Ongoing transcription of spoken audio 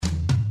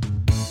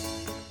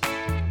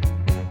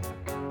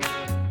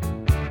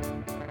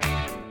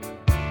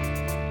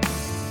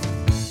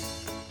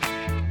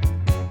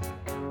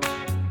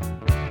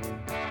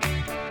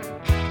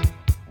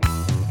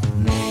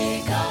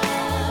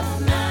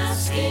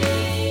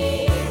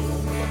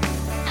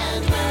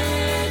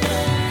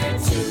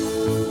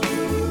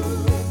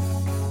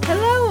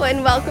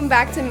and welcome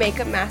back to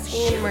Makeup,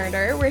 Masking, and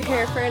Murder. We're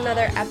here for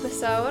another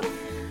episode.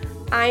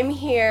 I'm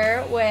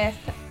here with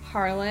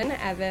Harlan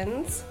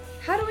Evans.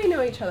 How do we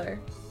know each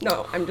other?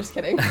 No, I'm just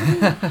kidding.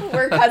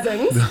 We're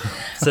cousins.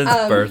 Since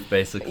birth,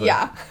 basically.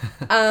 Yeah.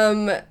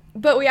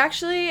 But we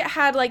actually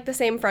had like the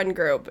same friend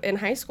group in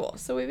high school,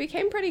 so we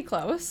became pretty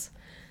close.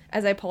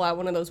 As I pull out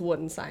one of those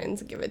wooden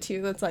signs and give it to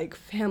you, that's like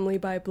family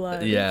by blood,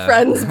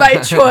 friends by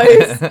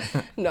choice.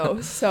 No,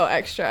 so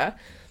extra.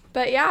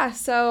 But yeah,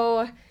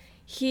 so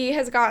he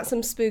has got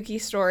some spooky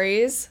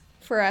stories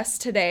for us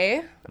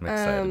today. I'm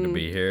excited to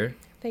be here.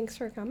 Thanks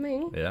for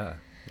coming. Yeah,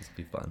 this will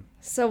be fun.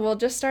 So we'll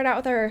just start out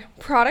with our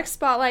product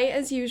spotlight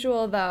as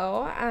usual,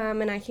 though,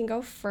 and I can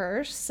go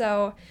first.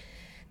 So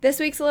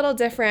this week's a little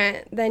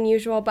different than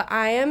usual, but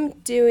I am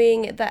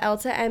doing the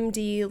Elta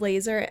MD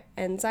Laser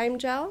Enzyme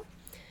Gel.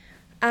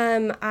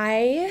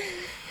 I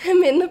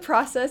am in the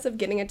process of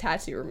getting a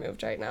tattoo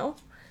removed right now.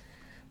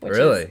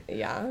 Really?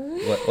 Yeah.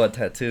 What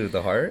tattoo?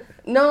 The heart?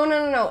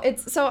 No.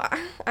 It's so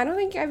I don't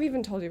think I've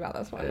even told you about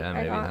this one. Yeah, I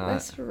maybe got not.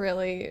 this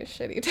really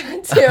shitty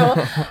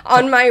tattoo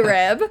on my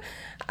rib.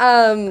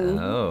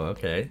 Oh,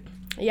 okay.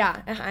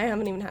 Yeah, I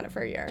haven't even had it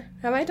for a year.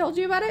 Have I told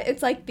you about it?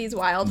 It's like these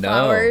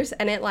wildflowers,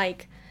 and it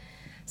like.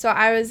 So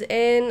I was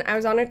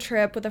on a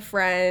trip with a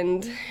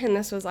friend, and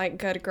this was like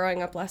good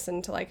growing up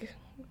lesson to like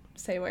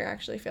say what you're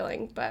actually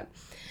feeling, but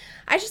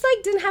I just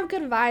like didn't have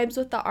good vibes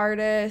with the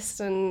artist,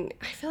 and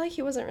I feel like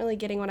he wasn't really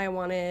getting what I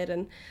wanted,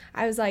 and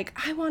I was like,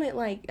 I want it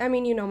like, I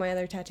mean, you know, my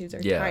other tattoos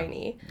are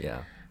tiny. Yeah.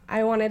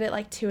 I wanted it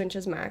like 2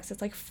 inches max.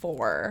 It's like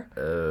 4.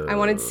 Oh. I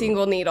wanted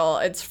single needle.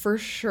 It's for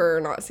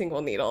sure not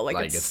single needle. Like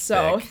it's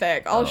so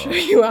thick. I'll show Oh.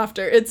 you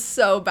after. It's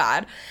so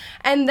bad.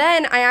 And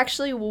then I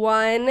actually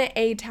won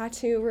a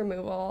tattoo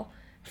removal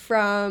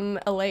from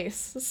a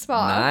lace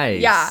spa.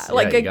 Nice. Yeah,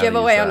 like Yeah, a you gotta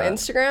giveaway use on that.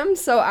 Instagram.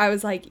 So I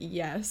was like,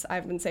 yes,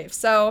 I've been safe.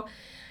 So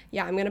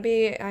yeah,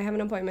 I have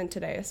an appointment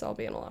today, so I'll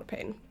be in a lot of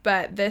pain.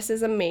 But this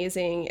is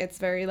amazing. It's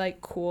very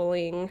like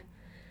cooling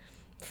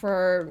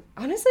for,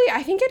 honestly,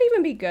 I think it'd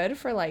even be good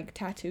for like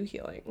tattoo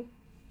healing.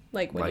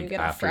 Like when Like you get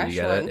a after fresh you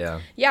get one. it, yeah.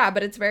 Yeah,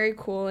 but it's very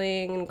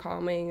cooling and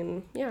calming,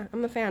 and yeah,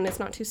 I'm a fan. It's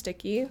not too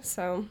sticky,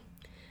 so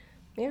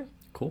yeah.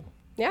 Cool.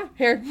 Yeah,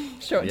 here,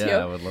 show it to you.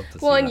 Yeah, I would love to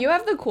see Well, and that. you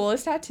have the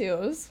coolest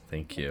tattoos.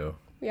 Thank you.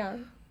 Yeah.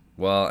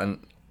 Well,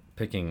 and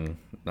picking,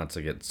 not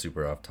to get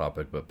super off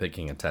topic, but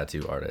picking a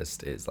tattoo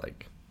artist is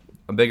like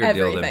a bigger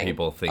deal than Everything.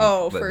 people think.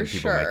 Oh, than for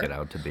people make sure. it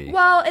out to be.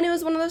 Well, and it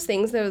was one of those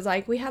things that was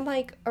like, we had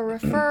like a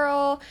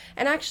referral,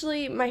 and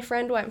actually my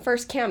friend went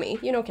first,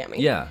 Cammie. You know Cammie.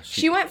 Yeah.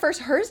 She went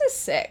first. Hers is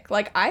sick.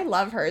 Like, I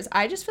love hers.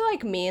 I just feel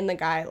like me and the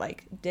guy,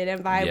 like,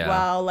 didn't vibe Yeah.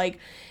 well. Like,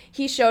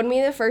 he showed me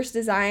the first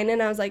design,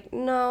 and I was like,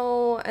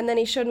 no. And then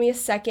he showed me a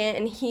second,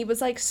 and he was,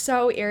 like,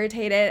 so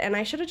irritated, and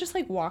I should have just,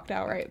 like, walked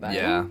out right then.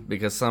 Yeah,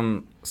 because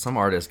some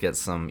artists get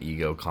some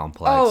ego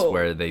complex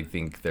where they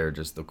think they're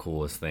just the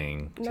coolest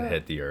thing to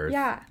hit the earth.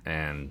 Yeah.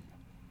 And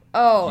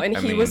Oh, and I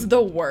he mean, was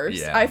the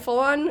worst. yeah. I full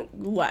on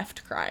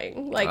left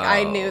crying. Like,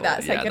 I knew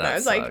that yeah, second. that I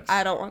was sucks. like,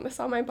 I don't want this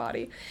on my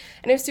body.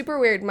 And it was super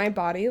weird. My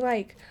body,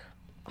 like,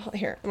 oh,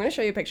 here, I'm going to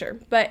show you a picture.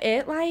 But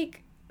it,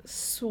 like,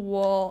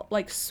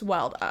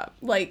 swelled up.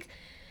 Like,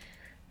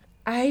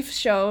 I've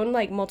shown,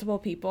 like, multiple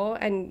people,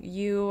 and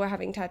you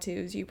having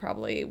tattoos, you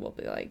probably will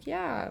be like,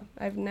 yeah,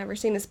 I've never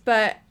seen this.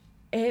 But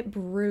it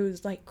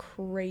bruised like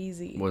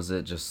crazy. was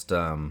it just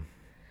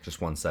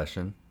one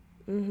session?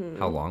 Mm-hmm.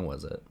 How long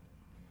was it?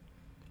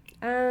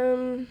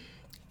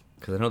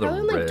 Because I know the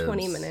Probably ribs. like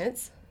 20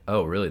 minutes.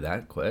 Oh, really?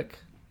 That quick?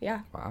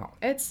 Yeah. Wow.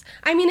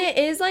 I mean, it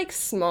is, like,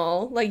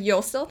 small. Like,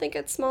 you'll still think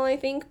it's small, I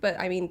think. But,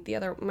 I mean,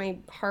 my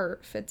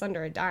heart fits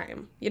under a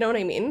dime. You know what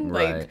I mean?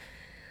 Right.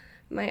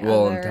 Like,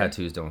 And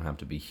tattoos don't have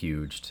to be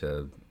huge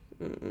to,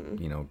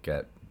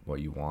 get what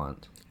you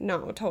want.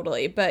 No,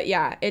 totally. But,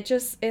 yeah, it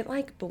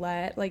like,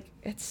 bled. Like,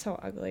 it's so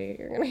ugly.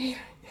 You're gonna...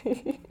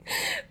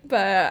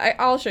 But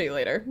I'll show you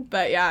later.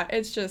 But, yeah,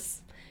 it's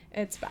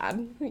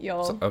bad.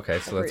 So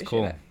that's appreciate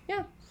cool. it.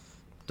 Yeah.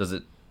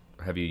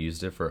 Have you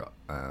used it for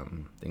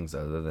things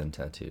other than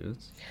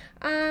tattoos?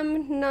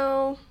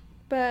 No,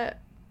 but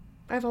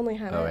I've only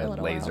had it a and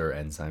little laser while.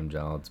 enzyme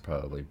gel. It's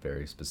probably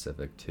very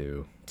specific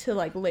to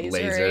Like, lasering.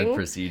 laser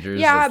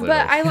procedures. Yeah, That's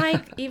but I, literally-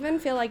 like, even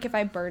feel like if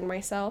I burned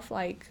myself,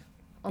 like,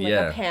 on, like,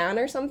 a pan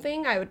or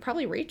something, I would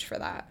probably reach for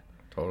that.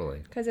 Totally.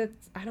 Because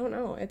I don't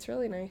know, it's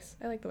really nice.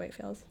 I like the way it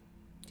feels.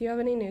 Do you have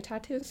any new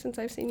tattoos since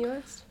I've seen you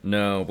last?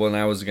 No, well, and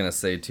I was gonna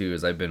say too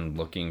is I've been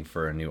looking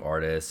for a new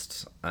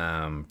artist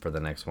for the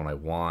next one I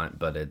want,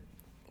 but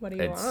What do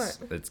you want?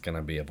 it's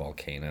gonna be a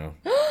volcano.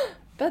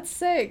 That's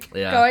sick.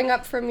 Yeah. Going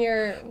up from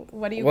your,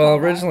 what do you Well, call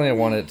that? originally I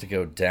wanted it to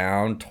go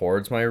down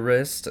towards my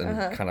wrist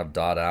and kind of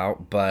dot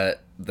out,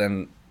 but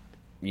then,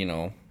 you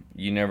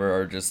never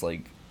are just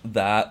like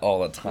that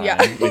all the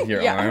time with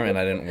your Yeah. arm, and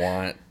I didn't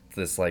want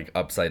this like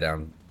upside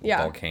down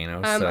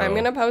volcano. So I'm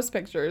gonna post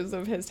pictures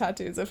of his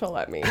tattoos if he'll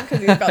let me, because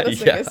he's got the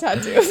sickest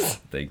tattoos.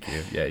 Thank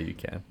you. Yeah, you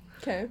can.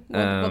 Okay,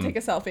 we'll take a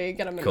selfie,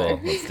 get him in Cool. there.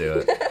 Let's do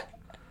it.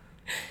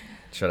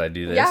 should I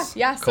do this?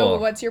 Yeah. Cool. So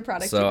what's your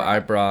product? So I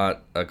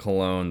brought a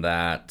cologne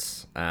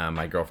that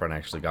my girlfriend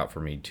actually got for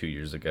me 2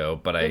 years ago,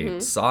 but I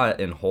saw it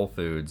in Whole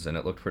Foods and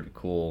it looked pretty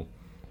cool.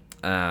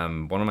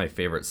 One of my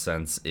favorite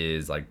scents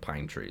is like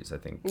pine trees, I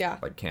think. Yeah.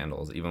 Like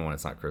candles, even when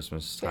it's not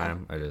Christmas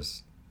time. Yeah.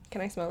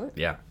 Can I smell it?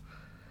 Yeah.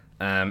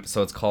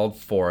 So it's called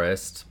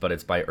Forest, but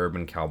it's by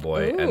Urban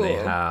Cowboy. Ooh. And they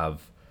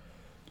have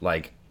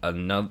like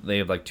they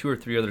have like 2 or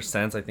 3 other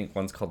scents. I think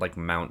one's called like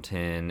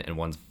Mountain and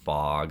one's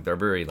Fog. They're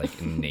very like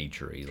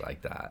naturey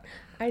like that.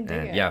 I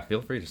dig it. Yeah,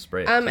 feel free to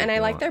spray it. And I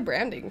like their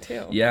branding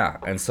too. Yeah,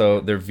 and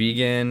so they're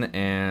vegan,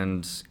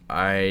 and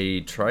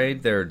I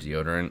tried their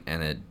deodorant,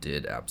 and it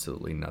did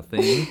absolutely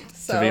nothing,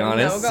 to be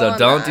honest. So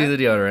don't do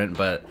the deodorant,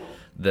 but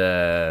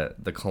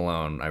the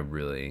cologne I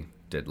really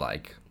did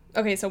like.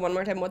 Okay, so one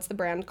more time, what's the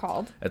brand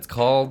called? It's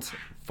called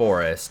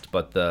Forest,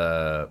 but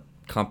the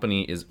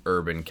company is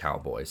Urban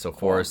Cowboy. So cool.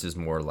 Forest is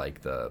more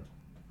like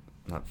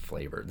not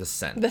flavor, the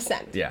scent. The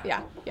scent.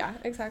 Yeah. Yeah,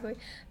 exactly.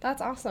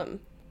 That's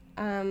awesome.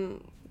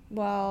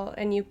 Well,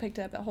 and you picked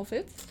it up at Whole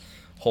Foods?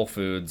 Whole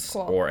Foods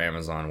cool. Or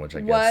Amazon, which I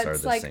guess are the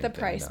same thing. What's like the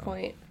price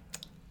point?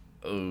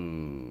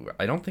 Ooh,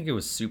 I don't think it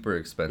was super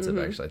expensive,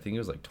 actually. I think it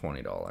was like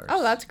 $20.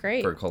 Oh, that's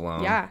great. For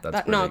cologne. Yeah.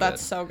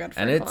 That's so good for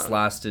and cologne. And it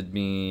lasted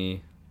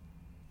me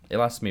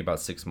about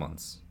 6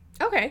 months.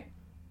 Okay.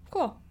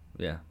 Cool.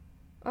 Yeah.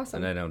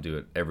 Awesome. And I don't do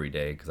it every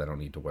day because I don't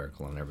need to wear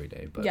cologne every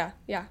day. But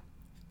Yeah.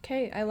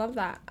 Okay, I love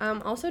that.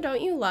 Also,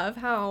 don't you love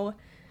how...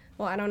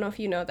 Well, I don't know if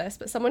you know this,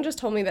 but someone just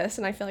told me this,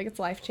 and I feel like it's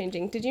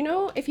life-changing. Did you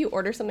know if you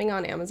order something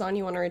on Amazon,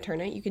 you want to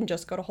return it, you can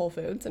just go to Whole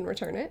Foods and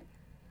return it?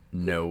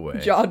 No way.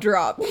 Jaw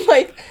drop.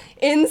 Like,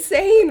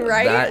 insane,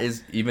 right? That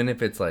is, even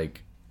if it's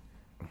like,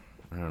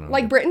 I don't know.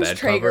 Like, Britain's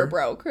Traeger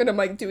broke, and I'm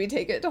like, do we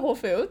take it to Whole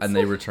Foods? And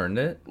they returned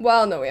it?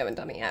 Well, no, we haven't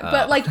done it yet.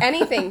 But, like,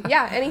 anything.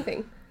 Yeah,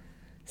 anything.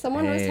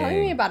 Someone was telling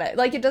me about it.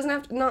 Like, it doesn't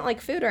have to, not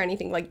like food or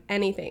anything, like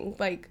anything.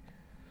 Like.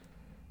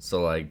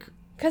 So, like.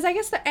 Because I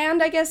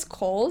guess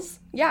Kohl's.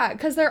 Yeah,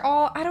 because they're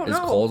all, I don't know. Is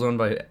Kohl's owned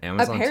by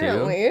Amazon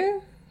apparently.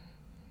 Too?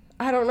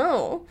 I don't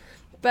know.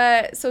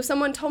 But, so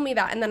someone told me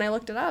that, and then I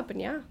looked it up, and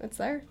yeah, it's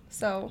there.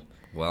 So.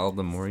 Well,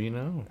 the more you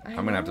know. I'm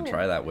going to have to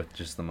try that with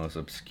just the most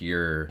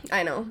obscure.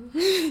 I know.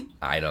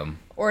 Item.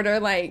 Order,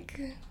 like,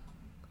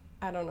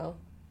 I don't know.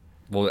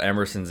 Well,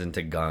 Emerson's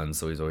into guns,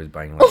 so he's always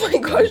buying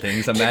like gun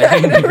things.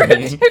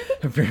 Imagine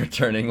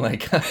returning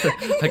like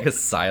a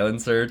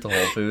silencer to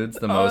Whole Foods,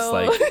 the most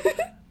like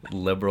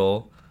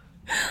liberal.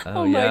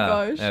 Oh my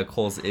gosh. Yeah,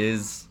 Kohl's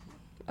is.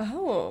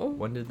 Oh.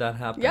 When did that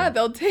happen? Yeah,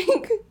 they'll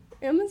take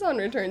Amazon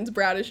returns.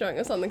 Brad is showing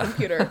us on the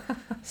computer.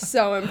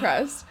 So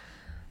impressed.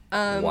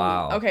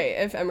 Wow. Okay,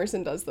 if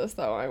Emerson does this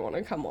though, I want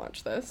to come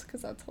watch this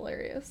because that's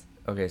hilarious.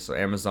 Okay, so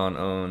Amazon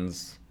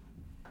owns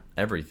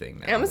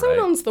everything now. Amazon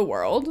owns the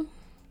world.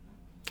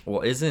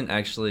 Well, isn't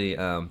actually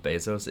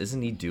Bezos,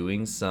 isn't he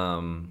doing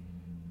some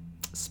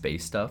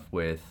space stuff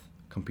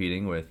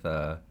competing with...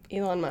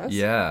 Elon Musk?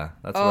 Yeah,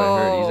 that's what I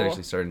heard. He's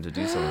actually starting to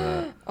do some of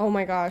that. Oh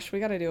my gosh, we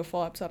gotta do a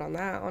full episode on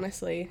that,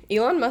 honestly.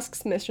 Elon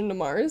Musk's mission to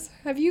Mars,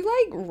 have you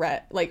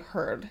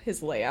heard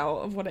his layout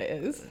of what it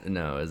is?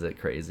 No, is it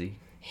crazy?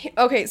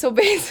 Okay, so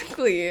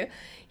basically...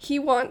 He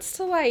wants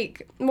to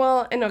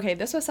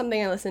this was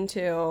something I listened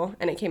to,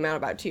 and it came out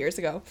about 2 years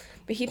ago,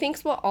 but he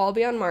thinks we'll all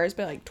be on Mars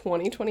by,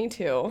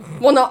 2022.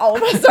 Well, not all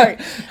of us, sorry.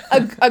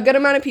 A good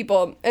amount of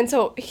people. And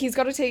so we've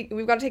got to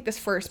take this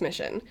first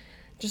mission.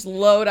 Just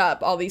load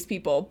up all these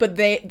people. But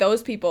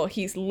those people,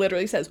 he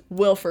literally says,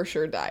 will for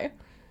sure die.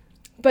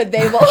 But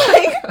they will,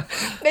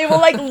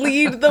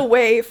 lead the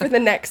way for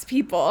the next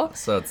people.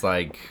 So it's,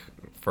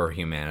 for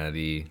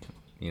humanity,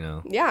 you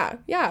know?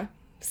 Yeah.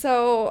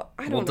 So,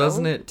 I don't know. Well,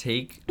 doesn't it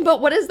take...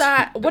 But what does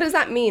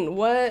that mean?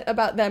 What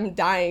about them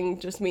dying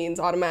just means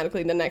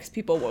automatically the next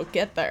people will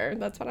get there?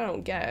 That's what I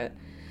don't get.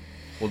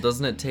 Well,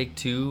 doesn't it take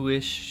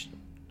 2-ish...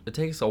 It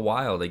takes a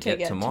while to get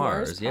to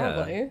Mars. Yeah.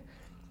 Probably.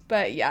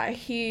 But, yeah,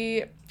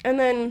 and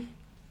then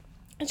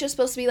it's just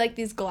supposed to be,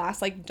 these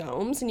glass,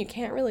 domes, and you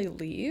can't really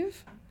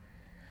leave.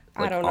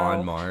 I don't know.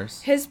 On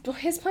Mars? His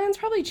plans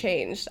probably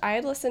changed. I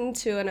had listened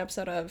to an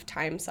episode of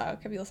Time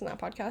Suck. Have you listened to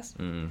that podcast?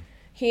 Mm.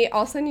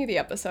 I'll send you the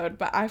episode,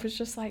 but I was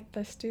just like,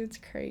 this dude's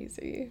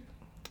crazy.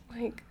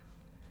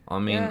 I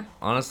mean,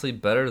 honestly,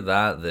 better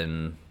that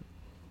than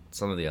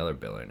some of the other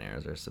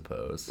billionaires, I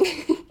suppose.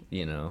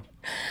 You know?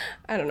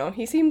 I don't know.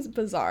 He seems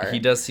bizarre. He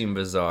does seem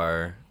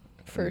bizarre.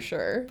 For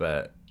sure.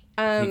 But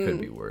he could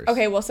be worse.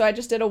 Okay, well, so I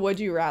just did a Would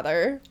You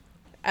Rather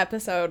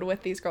episode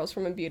with these girls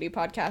from a beauty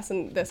podcast,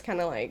 and this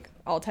kind of,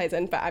 all ties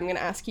in, but I'm going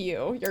to ask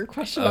you your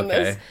question on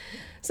this.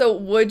 So,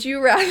 would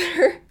you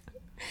rather...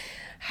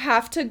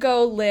 have to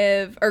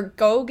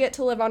go get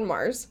to live on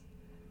Mars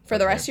for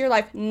the rest of your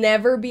life,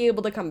 never be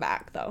able to come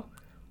back though,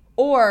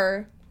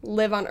 or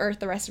live on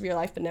Earth the rest of your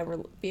life but never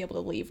be able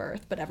to leave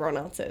Earth, but everyone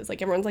else is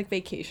everyone's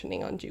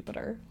vacationing on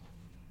Jupiter.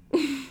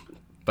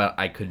 But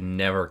I could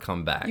never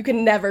come back. You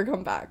can never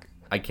come back.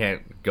 I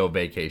can't go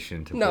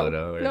vacation to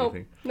Pluto or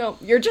anything. No,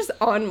 you're just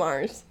on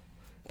Mars,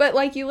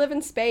 but you live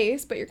in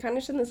space, but you're kind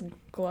of just in this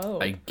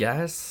globe. I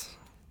guess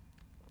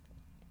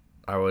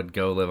I would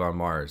go live on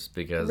Mars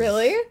because...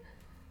 Really?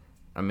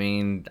 I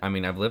mean,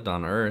 I've lived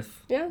on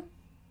Earth. Yeah.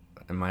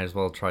 I might as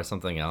well try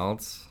something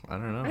else. I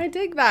don't know. I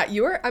dig that.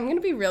 I'm going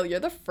to be real. You're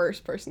the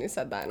first person who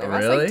said that. And I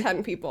asked Really? like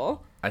 10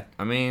 people.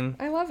 I mean...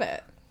 I love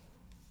it.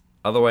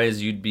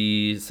 Otherwise, you'd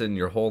be sitting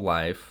your whole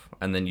life,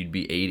 and then you'd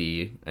be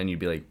 80, and you'd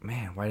be like,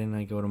 man, why didn't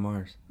I go to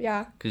Mars?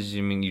 Yeah. Because,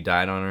 you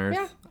died on Earth?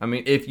 Yeah. I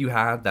mean, if you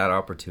had that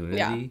opportunity...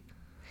 Yeah.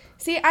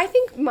 See, I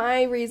think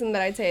my reason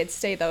that I'd say I'd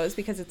stay, though, is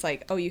because it's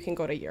like, oh, you can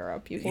go to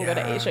Europe, you can go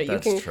to Asia,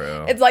 that's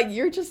true. It's like,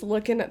 you're just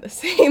looking at the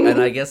same...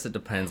 And I guess it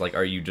depends, like,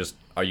 are you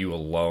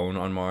alone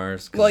on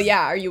Mars? Well,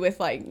 yeah, are you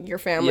with, like, your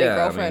family,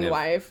 girlfriend,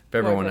 wife? If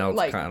everyone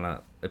else kind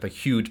of... If a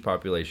huge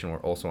population were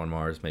also on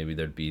Mars, maybe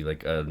there'd be,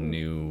 like, a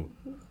new...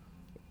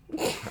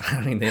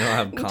 I mean, they don't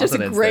have continents just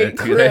a great there,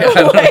 crew. do they? I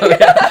don't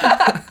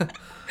know.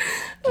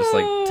 Just,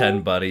 like,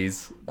 10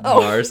 buddies.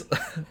 Mars.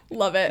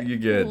 Love it. You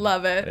good.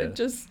 Love it. Yeah.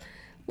 Just...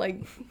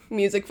 like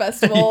music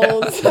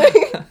festivals, like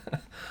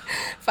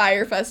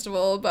fire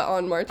festival, but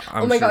on Mars.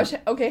 Oh my gosh.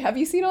 Okay, have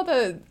you seen all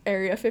the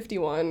Area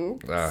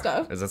 51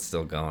 stuff? Is that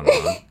still going on?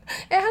 It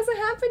hasn't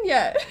happened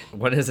yet.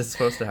 When is it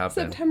supposed to happen?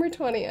 September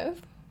 20th.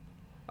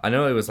 I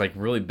know it was like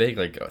really big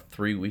like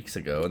 3 weeks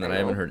ago, and then I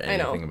haven't heard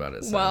anything about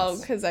it since. Well,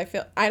 because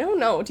I don't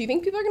know. Do you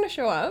think people are going to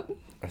show up?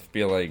 I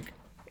feel like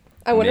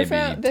I wonder if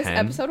this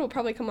episode will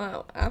probably come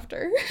out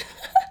after.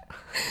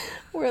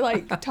 We're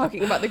like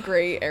talking about the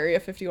great Area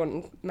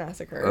 51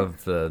 massacre.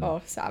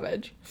 Oh,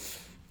 savage.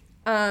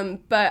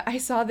 But I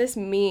saw this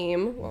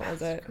meme. What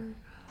was it?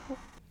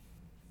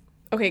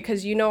 Okay,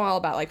 because you know all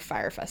about like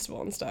Fire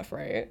Festival and stuff,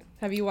 right?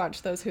 Have you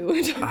watched those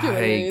Hulu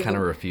documentaries? I kind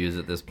of refuse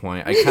at this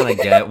point. I kind of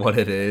get what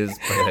it is,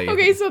 but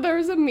Okay, so there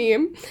was a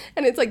meme,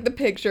 and it's like the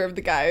picture of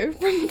the guy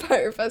from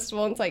Fire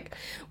Festival, and it's like,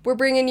 we're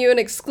bringing you an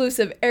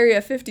exclusive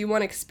Area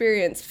 51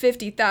 experience,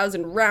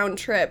 50,000 round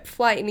trip,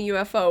 flight in a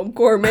UFO,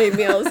 gourmet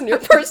meals, and your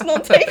personal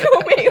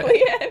take-home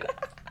alien.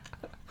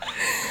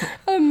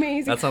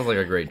 Amazing. That sounds like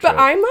a great trip.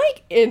 But I'm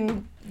like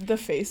in the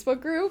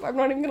Facebook group, I'm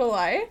not even gonna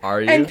lie.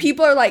 Are you? And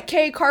people are like,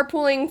 okay,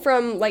 carpooling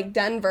from like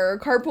Denver,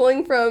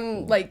 carpooling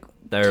from like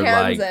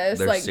Kansas,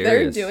 like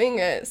they're doing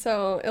it.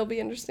 So it'll be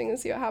interesting to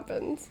see what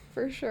happens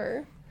for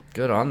sure.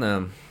 Good on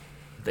them.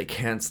 They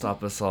can't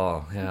stop us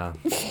all. Yeah.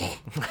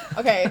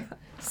 Okay,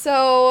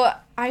 so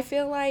I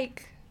feel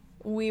like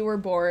we were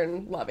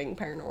born loving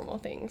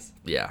paranormal things.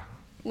 Yeah.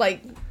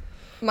 Like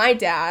my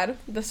dad,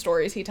 the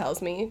stories he tells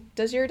me.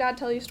 Does your dad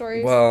tell you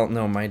stories? Well,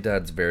 no, my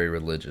dad's very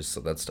religious, so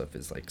that stuff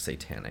is like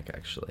satanic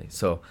actually.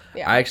 So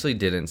yeah. I actually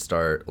didn't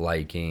start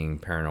liking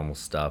paranormal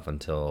stuff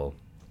until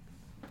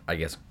I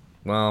guess,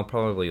 well,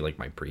 probably like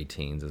my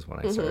preteens is when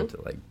I started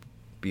to like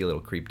be a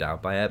little creeped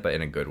out by it, but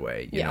in a good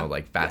way, you know,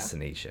 like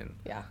fascination.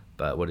 Yeah.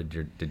 But what did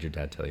your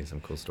dad tell you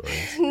some cool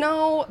stories?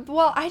 No,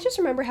 well, I just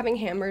remember having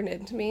hammered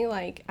into me,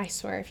 like, I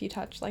swear if you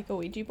touch like a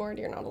Ouija board,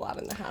 you're not allowed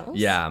in the house.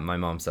 Yeah, my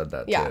mom said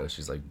that too.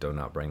 She's like, do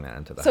not bring that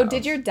into the house. So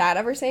did your dad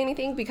ever say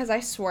anything? Because I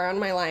swear on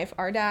my life,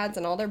 our dads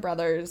and all their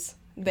brothers,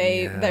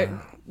 there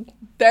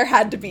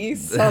had to be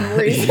some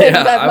reason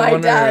that my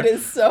dad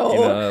is so... You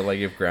know, like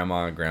if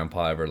grandma and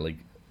grandpa ever like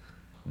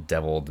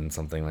deviled and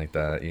something like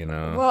that, you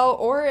know? Well,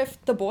 or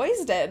if the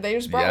boys did, they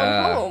just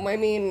brought one home. I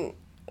mean...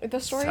 The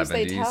stories 70s,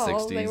 they tell,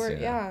 60s, they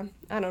were,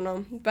 I don't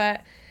know.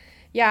 But,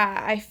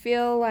 yeah, I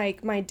feel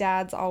like my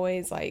dad's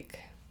always, like,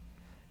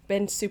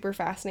 been super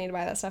fascinated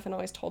by that stuff and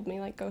always told me,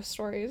 like, ghost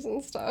stories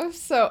and stuff.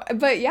 So,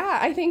 but, yeah,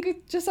 I think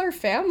it's just our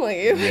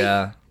family.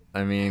 Yeah,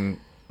 I mean,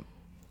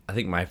 I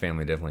think my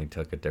family definitely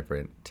took a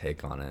different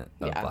take on it.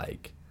 Of,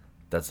 like,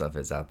 that stuff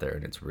is out there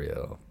and it's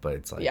real, but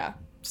it's, like,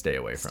 stay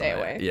away from it. Stay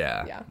away.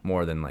 Yeah,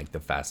 more than, like,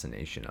 the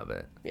fascination of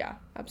it. Yeah,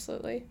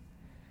 absolutely.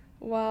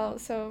 Well,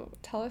 so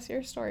tell us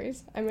your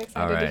stories. I'm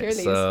excited to hear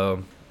these.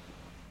 So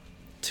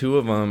 2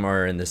 of them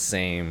are in the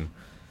same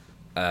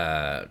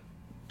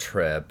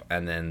trip,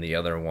 and then the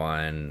other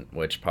one,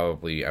 which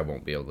probably I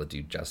won't be able to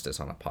do justice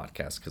on a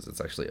podcast because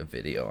it's actually a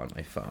video on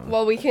my phone.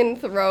 Well, we can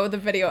throw the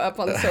video up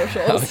on the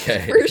socials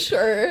for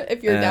sure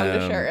if you're down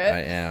to share it.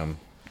 I am.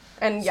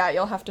 And yeah,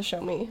 you'll have to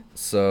show me.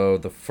 So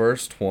the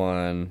first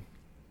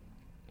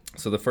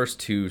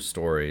 2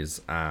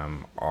 stories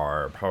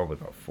are probably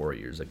about 4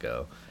 years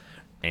ago.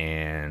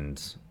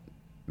 And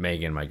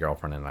Megan, my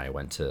girlfriend, and I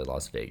went to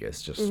Las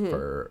Vegas just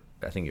for,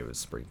 I think it was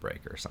spring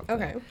break or something.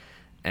 Okay.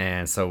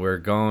 And so we're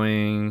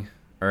going,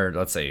 or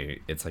let's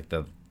say it's like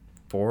the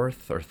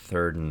 4th or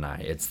 3rd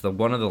night. It's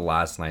one of the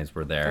last nights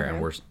we're there,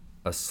 and we're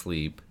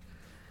asleep.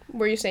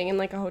 Were you staying in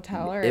like a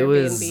hotel or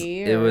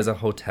Airbnb? It was a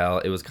hotel.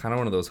 It was kind of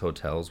one of those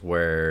hotels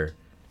where,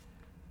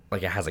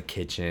 like, it has a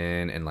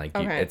kitchen and like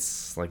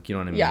it's like, you know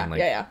what I mean?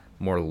 Like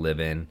more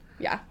live-in.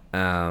 Yeah.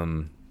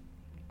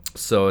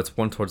 So it's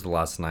one towards the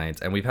last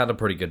nights, and we've had a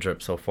pretty good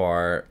trip so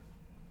far,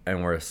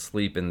 and we're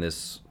asleep in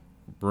this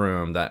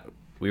room that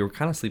we were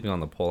kind of sleeping on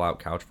the pull-out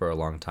couch for a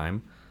long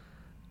time.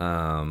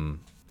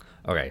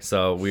 Okay,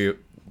 so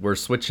we're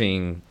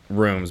switching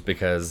rooms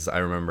because I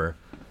remember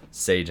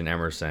Sage and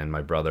Emerson,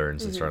 my brother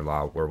and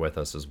sister-in-law, were with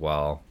us as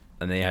well,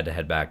 and they had to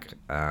head back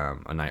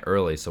a night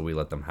early, so we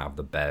let them have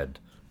the bed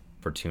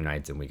for 2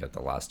 nights, and we got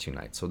the last 2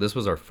 nights. So this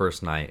was our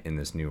first night in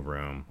this new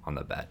room on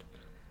the bed.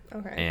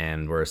 Okay.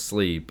 And we're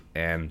asleep,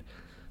 and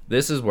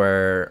this is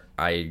where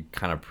I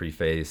kind of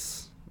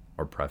preface,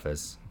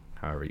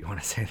 however you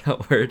want to say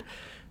that word,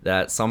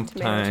 that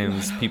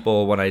sometimes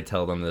people, when I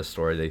tell them this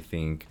story, they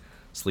think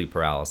sleep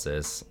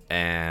paralysis.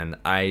 And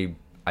I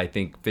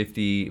think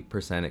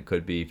 50% it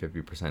could be,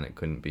 50% it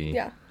couldn't be.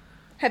 Yeah.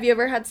 Have you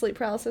ever had sleep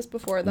paralysis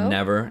before, though?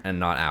 Never, and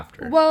not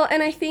after. Well,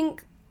 and I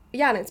think,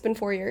 yeah, and it's been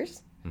 4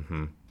 years.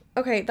 Mm-hmm.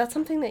 Okay, that's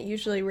something that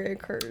usually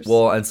reoccurs.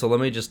 Well, and so let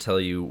me just tell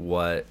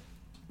you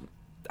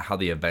how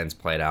the events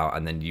played out,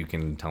 and then you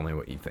can tell me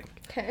what you think.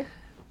 Okay.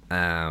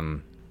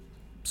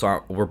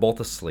 So we're both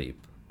asleep,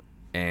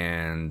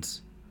 and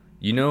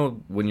you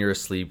know when you're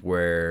asleep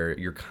where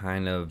you're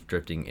kind of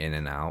drifting in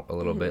and out a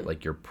little bit,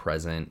 like you're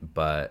present,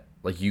 but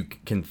like you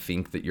can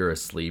think that you're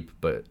asleep,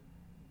 but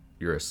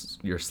you're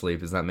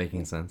asleep. Is that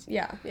making sense?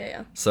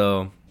 Yeah.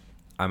 So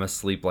I'm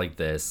asleep like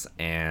this,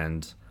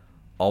 and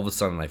all of a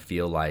sudden I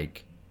feel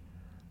like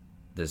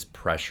this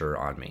pressure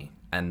on me,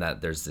 and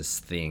that there's this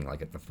thing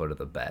like at the foot of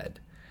the bed,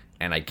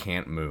 and I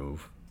can't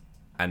move.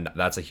 And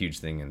that's a huge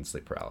thing in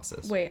sleep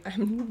paralysis. Wait,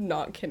 I'm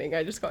not kidding.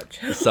 I just got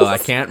chills. So I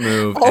can't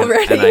move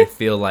already. And I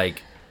feel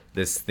like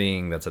this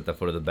thing that's at the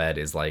foot of the bed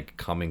is like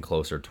coming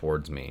closer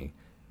towards me,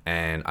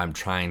 and I'm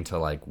trying to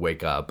like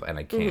wake up and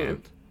I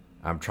can't.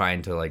 I'm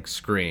trying to like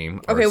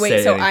scream. Okay,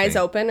 wait, so anything. eyes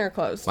open or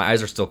closed? My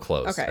eyes are still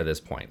closed at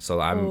this point. So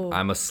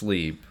I'm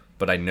asleep,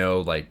 but I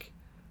know like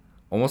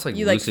almost like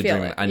you lucid like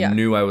dreaming. I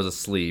knew I was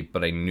asleep,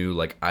 but I knew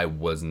like I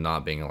was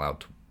not being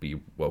allowed to be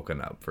woken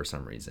up for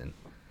some reason.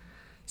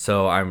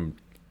 So I'm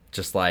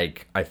just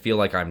like, I feel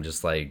like I'm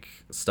just like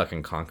stuck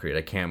in concrete.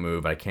 I can't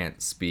move. I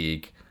can't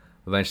speak.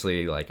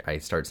 Eventually, like I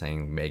start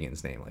saying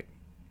Megan's name, like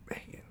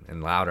Megan,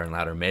 and louder,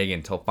 Megan,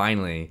 until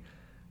finally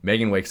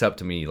Megan wakes up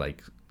to me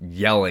like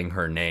yelling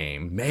her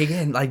name,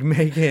 Megan, like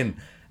Megan.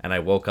 And I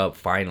woke up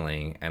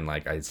finally, and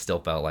like I still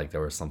felt like there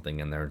was something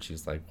in there, and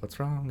she's like, "What's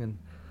wrong?"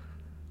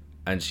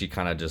 And she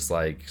kind of just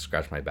like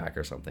scratched my back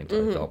or something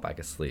till I fell back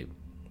asleep.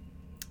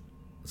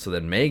 So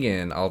then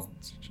Megan, I'll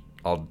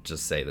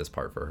just say this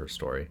part for her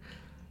story,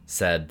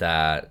 said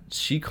that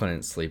she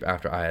couldn't sleep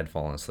after I had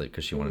fallen asleep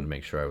because she wanted to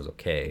make sure I was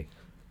okay.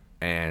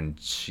 And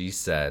she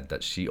said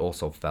that she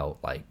also felt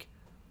like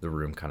the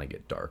room kind of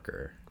get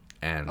darker.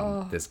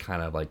 And this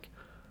kind of like,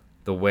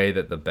 the way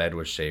that the bed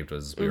was shaped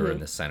was we were in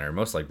the center,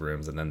 most like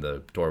rooms, and then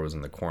the door was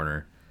in the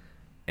corner.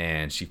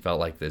 And she felt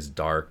like this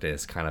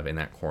darkness kind of in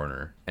that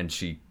corner. And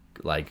she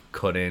like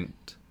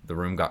couldn't, the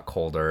room got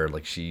colder,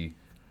 like she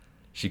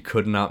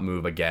could not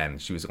move again.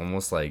 She was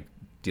almost like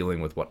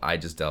dealing with what I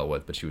just dealt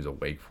with, but she was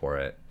awake for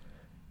it.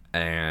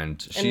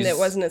 And it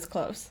wasn't as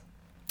close.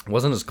 It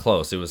wasn't as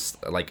close. It was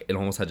like it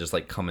almost had just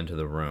like come into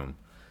the room.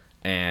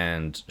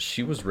 And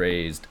she was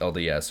raised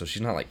LDS, so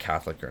she's not like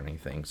Catholic or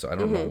anything. So I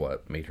don't know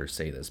what made her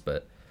say this,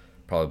 but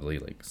probably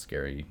like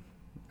scary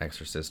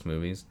exorcist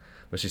movies.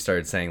 But she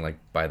started saying like,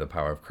 "By the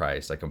power of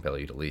Christ, I compel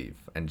you to leave."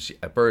 And she,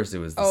 at first it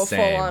was the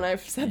same. Full on.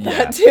 I've said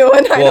that too,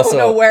 and I don't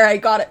know where I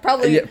got it.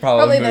 Probably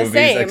movies,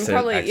 the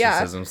same.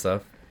 Exorcism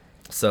stuff.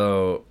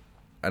 So,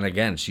 and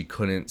again, she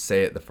couldn't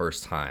say it the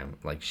first time.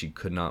 Like she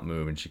could not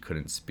move and she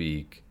couldn't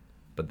speak.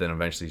 But then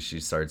eventually she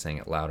started saying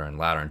it louder and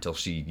louder until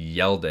she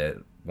yelled it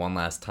one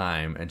last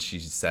time, and she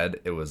said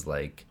it was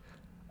like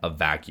a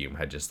vacuum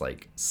had just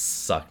like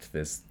sucked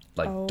this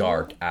like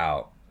dark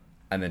out,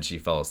 and then she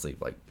fell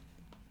asleep like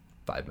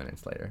 5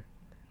 minutes later.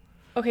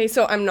 Okay,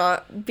 so I'm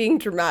not being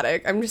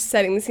dramatic. I'm just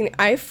setting the scene.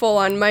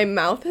 My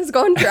mouth has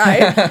gone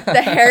dry.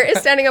 The hair is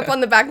standing up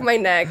on the back of my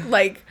neck.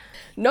 Like,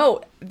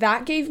 no,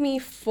 that gave me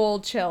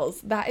full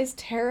chills. That is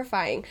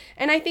terrifying.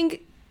 And I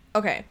think,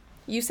 okay,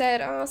 you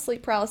said,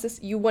 sleep paralysis.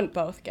 You wouldn't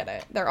both get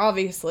it. They're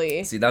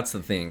obviously... See, that's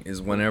the thing,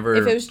 is whenever...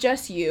 If it was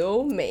just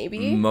you,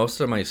 maybe. Most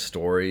of my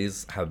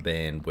stories have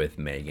been with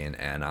Megan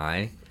and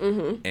I,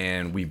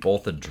 and we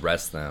both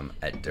address them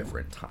at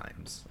different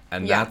times.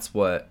 And that's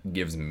what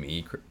gives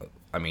me...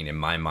 I mean, in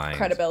my mind,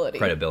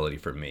 credibility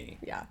for me.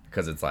 Yeah.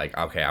 Because it's like,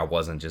 okay, I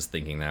wasn't just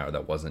thinking that, or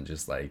that wasn't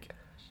just like,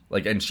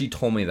 and she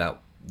told me that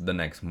the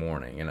next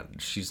morning, and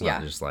she's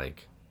not just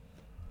like,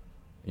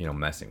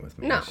 messing with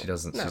me. No. She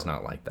doesn't, she's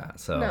not like that.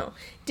 So. No.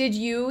 Did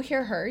you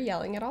hear her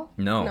yelling at all?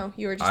 No. No,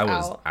 you were just out. I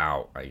was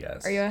out, I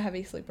guess. Are you a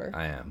heavy sleeper?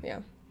 I am.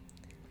 Yeah.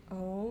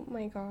 Oh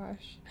my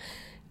gosh.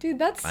 Dude,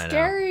 that's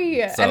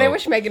scary. So, and I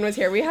wish Megan was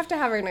here. We have to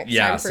have her next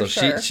time for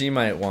sure. Yeah, so she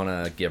might want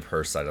to give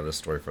her side of the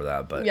story for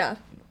that, but. Yeah.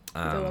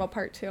 The little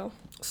part too.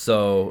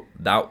 So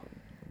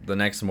the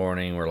next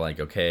morning we're like,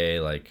 okay,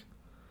 like,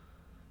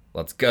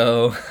 let's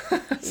go.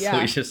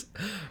 So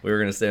we were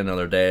gonna stay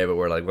another day, but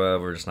we're like, well,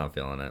 we're just not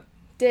feeling it.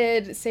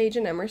 Did Sage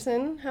and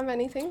Emerson have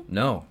anything?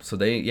 No. So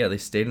they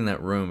stayed in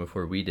that room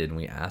before we did, and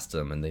we asked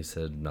them, and they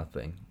said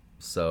nothing.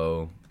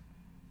 So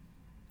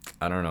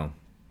I don't know.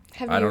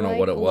 I don't know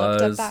what it was.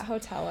 Looked up that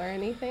hotel or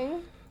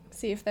anything?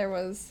 See if there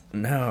was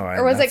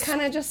or was it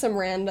kind of just some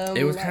random?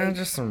 It was kind of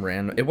just some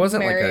random. It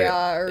wasn't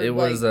Marriott it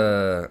was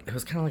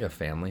kind of like a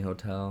family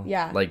hotel.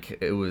 Yeah, like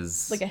it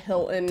was like a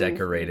Hilton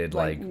decorated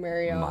like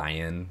Marriott.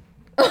 Mayan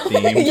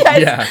themed. Yes,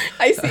 yeah,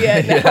 I see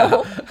it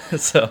now. Yeah.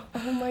 So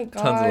Oh my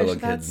gosh, tons of little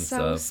kids that's and so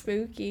stuff.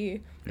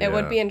 spooky. Yeah. It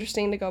would be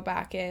interesting to go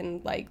back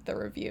in like the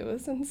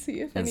reviews and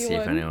see if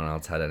anyone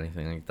else had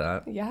anything like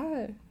that.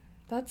 Yeah,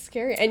 that's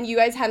scary. And you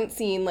guys hadn't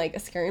seen like a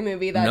scary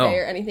movie that No. day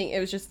or anything. It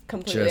was just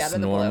completely Just out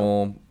of the blue.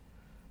 normal,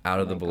 out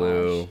of Oh the my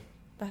blue. gosh.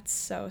 That's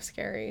so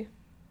scary.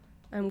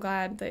 I'm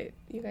glad that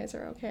you guys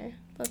are okay.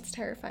 That's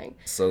terrifying.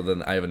 So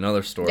then I have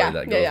another story Yeah,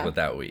 that yeah, goes yeah. with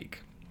that week.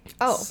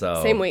 Oh,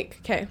 So- same week.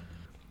 Okay.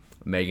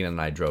 Megan and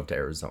I drove to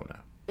Arizona.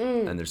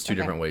 And there's two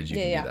okay. different ways you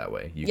Yeah, can yeah. do that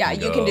way. You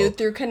can do it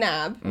through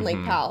Kanab, Mm-hmm.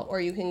 Lake Powell, or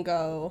you can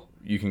go.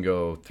 You can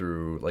go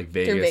through like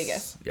Vegas.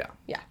 Vegas. Yeah.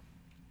 Yeah.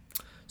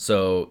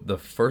 So the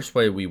first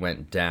way we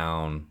went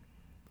down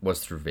was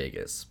through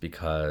Vegas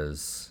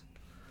because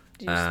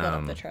Did you split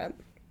up the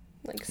trip?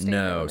 Like stay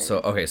no. home So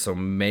and- okay. So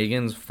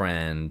Megan's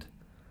friend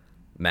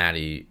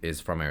Maddie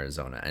is from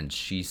Arizona, and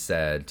she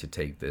said to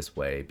take this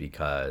way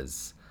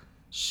because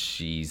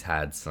she's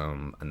had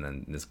some, and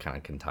then this kind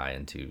of can tie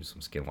into some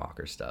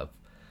Skinwalker stuff,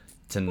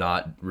 to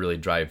not really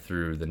drive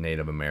through the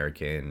Native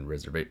American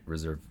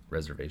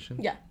reservation.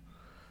 Yeah.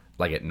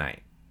 Like at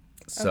night.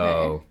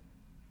 So.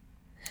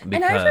 And I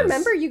because-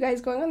 remember you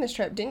guys going on this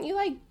trip. Didn't you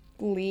like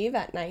leave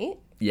at night?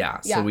 Yeah,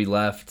 Yeah. so we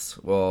left,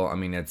 well, I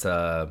mean, it's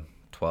a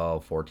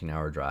 12,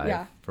 14-hour drive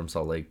Yeah. from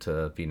Salt Lake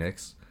to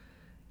Phoenix.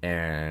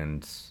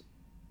 And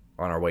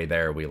on our way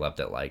there, we left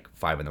at like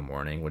 5 in the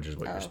morning, which is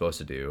what Oh. you're supposed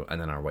to do. And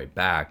then our way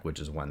back, which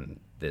is when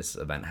this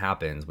event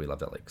happens, we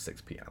left at like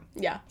 6 p.m.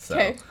 Yeah. So-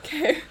 Okay.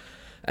 Okay.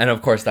 And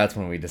of course, that's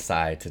when we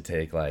decide to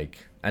take like,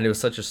 and it was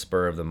such a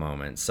spur of the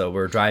moment. So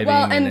we're driving.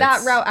 Well, and that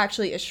it's- route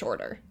actually is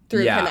shorter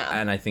through yeah, Kanab.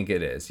 and I think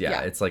it is. Yeah,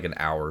 Yeah. it's like an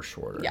hour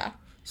shorter. Yeah.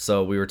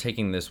 So we were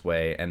taking this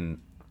way, and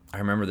I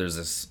remember there's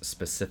this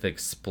specific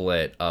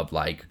split of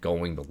like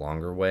going the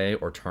longer way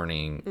or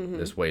turning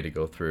this way to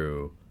go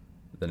through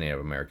the Native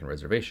American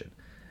reservation.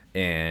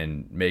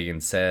 And Megan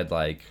said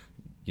like,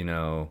 you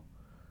know,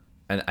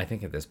 and I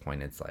think at this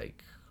point it's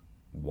like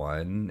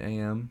 1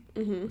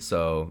 a.m.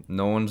 So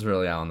no one's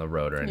really out on the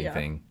road or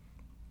anything.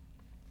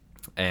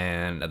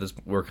 And at this,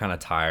 we're kind of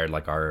tired.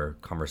 Like our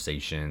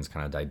conversations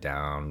kind of died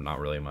down. Not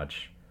really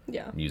much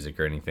Yeah. music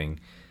or anything.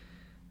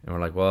 And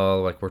we're like,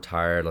 well, like we're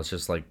tired. Let's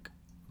just like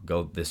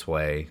go this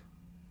way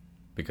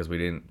because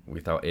we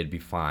thought it'd be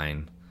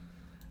fine.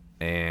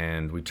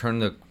 And we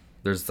turned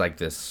there's like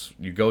this,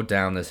 you go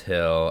down this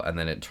hill and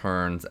then it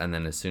turns. And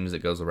then as soon as it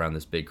goes around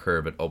this big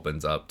curve, it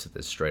opens up to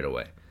this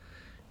straightaway.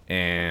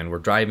 And we're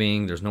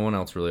driving. There's no one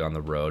else really on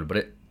the road, but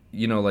it,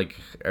 you know, like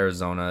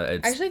Arizona,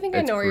 it's I actually think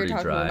I know what you're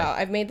talking about.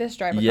 I've made this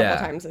drive a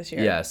couple times this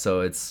year. Yeah,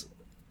 so it's,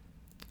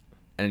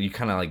 and you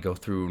kind of like go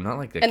through, not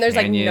like the And there's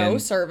canyon. like no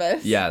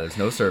service. Yeah, there's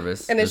no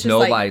service. And it's there's no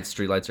just, like- lights,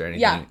 street lights or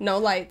anything. Yeah, no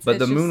lights. But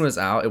It's the moon just was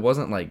out. It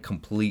wasn't like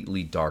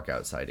completely dark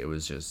outside. It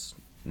was just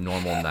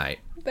normal night.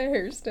 the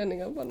hair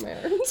standing up on my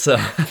arms. So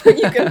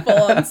You can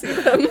full on see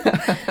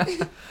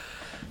them.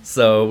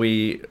 so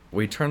we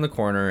turn the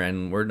corner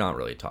and we're not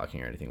really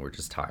talking or anything. We're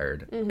just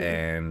tired.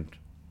 Mm-hmm.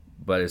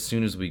 But as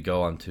soon as we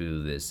go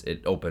onto this,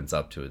 it opens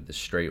up to the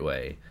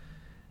straightway.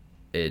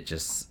 It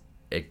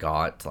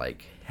got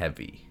like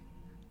heavy.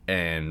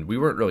 And we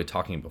weren't really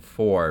talking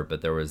before,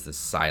 but there was this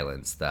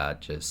silence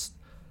that just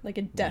Like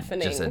a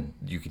deafening.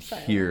 you could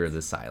silence. hear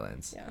the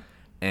silence. Yeah.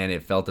 And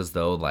it felt as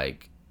though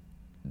like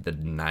the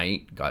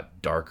night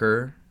got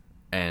darker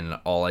and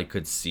all I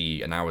could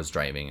see, and I was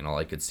driving and all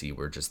I could see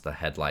were just the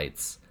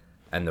headlights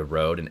and the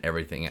road and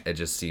everything. It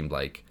just seemed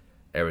like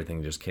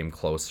everything just came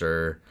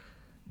closer.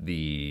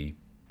 The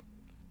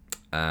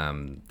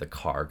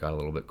car got a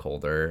little bit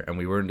colder and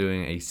we weren't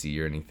doing AC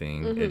or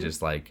anything. It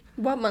just like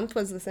What month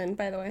was this in,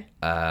 by the way?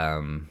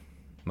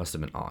 must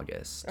have been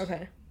August.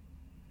 Okay.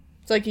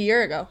 It's like a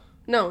year ago.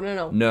 No.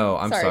 No,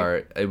 I'm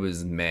sorry. It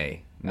was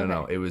May. No,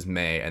 Okay. it was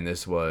May, and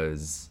this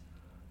was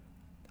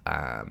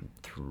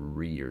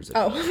 3 years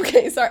ago. Oh,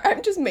 okay. Sorry.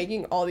 I'm just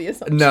making all the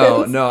assumptions.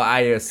 No,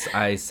 I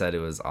said it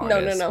was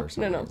August no, for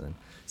some no. reason.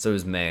 So it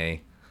was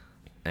May,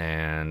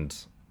 and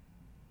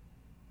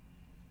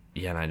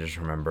yeah, and I just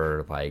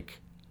remember like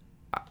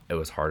it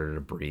was harder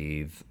to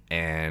breathe,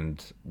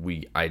 and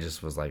I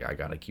just was like, I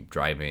gotta keep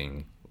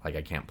driving. Like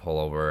I can't pull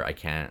over. I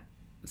can't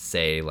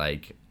say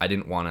like I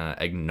didn't want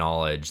to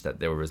acknowledge that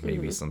there was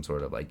maybe some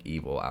sort of like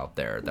evil out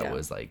there that Yeah.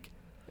 was like.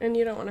 And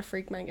you don't want to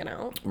freak Megan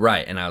out.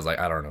 Right, and I was like,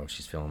 I don't know if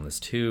she's feeling this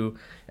too.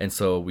 And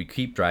so we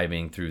keep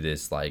driving through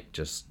this like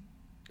just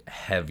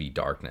heavy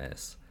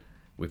darkness.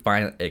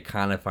 It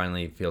kind of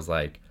finally feels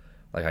like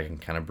I can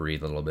kind of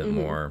breathe a little bit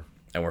more,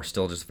 and we're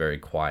still just very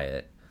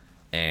quiet.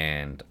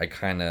 And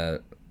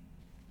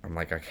I'm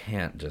like, I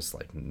can't just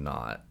like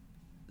not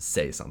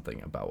say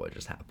something about what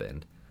just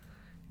happened.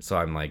 So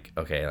I'm like,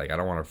 okay, like I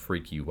don't want to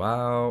freak you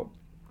out,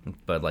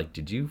 but like,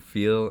 did you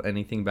feel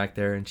anything back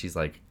there? And she's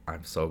like,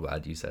 I'm so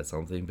glad you said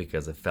something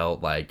because it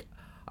felt like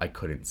I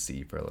couldn't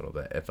see for a little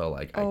bit. It felt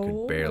like I Oh could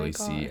my barely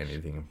see gosh.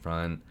 anything in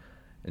front.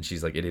 And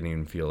she's like, it didn't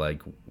even feel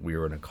like we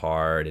were in a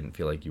car. It didn't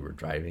feel like you were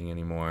driving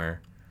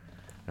anymore.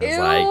 I was Ew.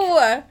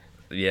 like,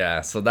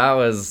 yeah. So that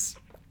was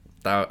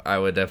that I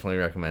would definitely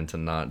recommend to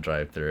not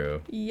drive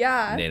through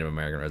Yeah. Native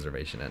American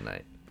reservation at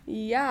night.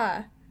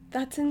 Yeah.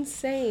 That's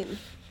insane.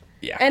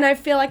 Yeah. And I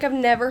feel like I've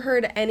never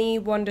heard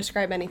anyone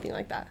describe anything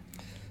like that.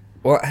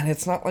 Well, and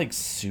it's not like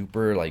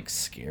super like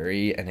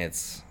scary,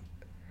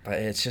 but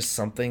it's just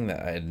something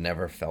that I had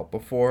never felt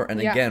before. And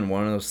again,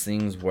 one of those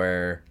things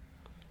where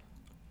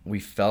we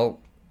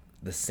felt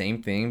the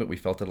same thing, but we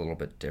felt it a little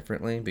bit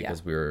differently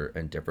because we were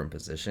in different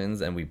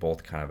positions and we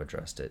both kind of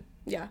addressed it.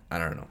 Yeah. I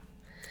don't know.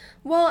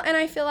 Well, and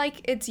I feel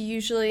like it's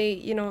usually,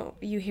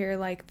 you hear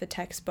like the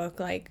textbook,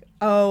 like,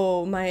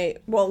 oh,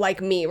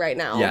 like me right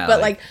now,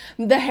 but like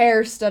the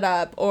hair stood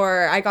up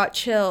or I got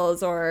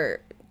chills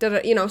or,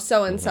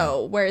 so and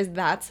so. Whereas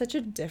that's such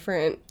a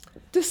different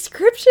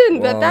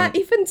description that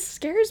even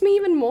scares me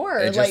even more.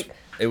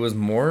 It was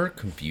more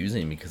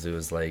confusing because it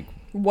was like,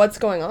 what's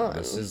going on?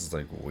 This is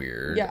like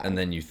weird. Yeah. And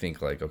then you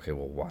think like, okay,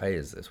 well, why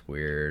is this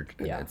weird?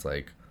 And it's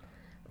like,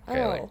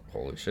 okay, like,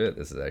 holy shit,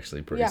 this is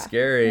actually pretty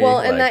scary. Well,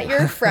 and that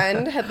your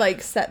friend had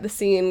like set the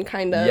scene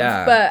kind of.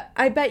 Yeah. But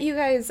I bet you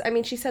guys, I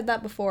mean, she said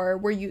that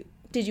before.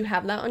 Did you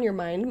have that on your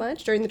mind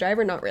much during the drive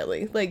or not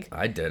really? Like,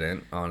 I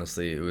didn't,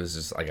 honestly. It was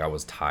just like I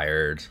was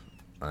tired.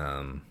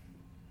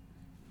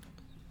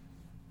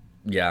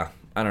 Yeah,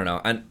 I don't know.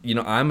 And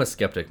I'm a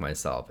skeptic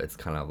myself. It's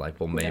kind of like,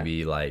 well,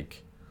 maybe it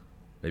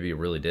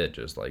really did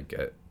just like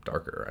get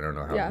darker. I don't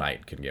know how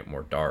night can get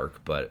more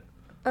dark, but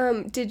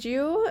do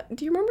you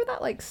remember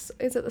that, like,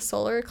 is it the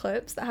solar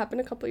eclipse that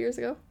happened a couple years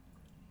ago?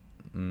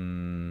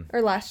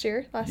 Or last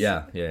year?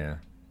 Yeah.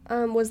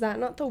 Was that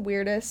not the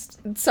weirdest?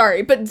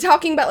 Sorry, but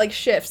talking about like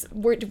shifts,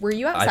 were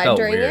you outside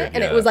during it?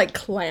 And it was like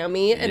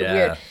clammy and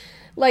weird.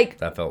 Like,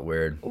 that felt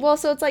weird. Well,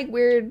 so it's like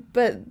weird,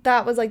 but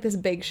that was like this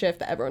big shift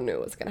that everyone knew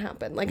was gonna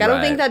happen. Like, I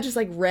don't think that just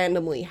like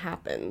randomly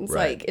happens.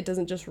 Right. Like, it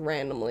doesn't just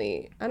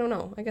randomly. I don't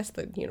know. I guess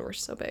the universe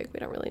is so big, we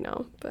don't really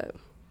know. But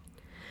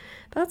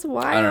that's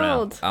wild. I don't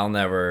know. I'll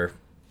never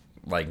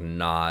like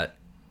not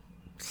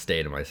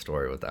stay to my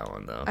story with that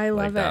one though. I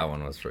love it. That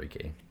one was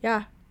freaky.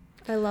 Yeah,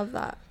 I love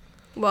that.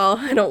 Well,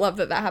 I don't love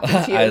that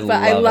happened to you,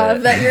 but I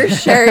love that you're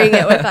sharing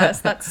it with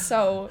us. That's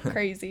so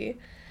crazy.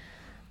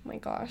 Oh my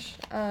gosh.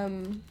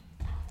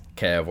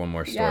 Okay, I have one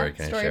more story.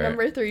 Can I share story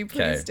number 3,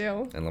 please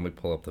do. And let me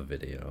pull up the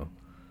video.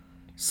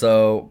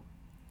 So,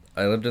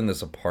 I lived in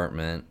this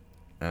apartment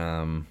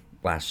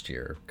last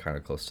year, kind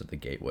of close to the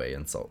Gateway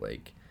in Salt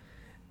Lake.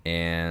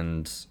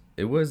 And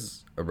it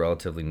was a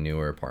relatively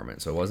newer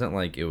apartment, so it wasn't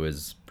like it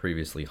was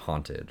previously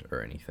haunted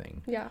or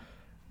anything. Yeah.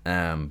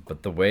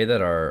 But the way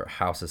that our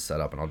house is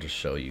set up, and I'll just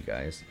show you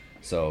guys.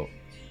 So,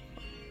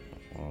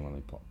 let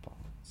me pause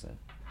it.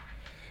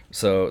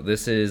 So there's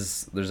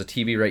a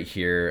TV right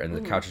here, and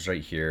the couch is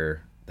right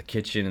here. The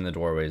kitchen and the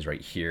doorway is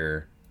right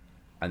here.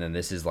 And then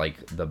this is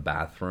like the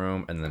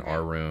bathroom, and then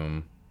our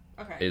room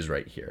is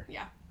right here.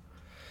 Yeah.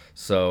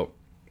 So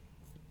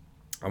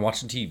I'm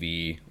watching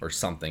TV or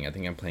something. I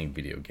think I'm playing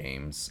video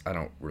games. I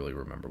don't really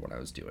remember what I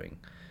was doing.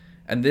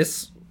 And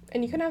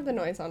you can have the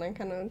noise on it,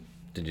 kind of.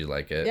 Did you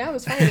like it? Yeah, it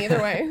was fine either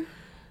way.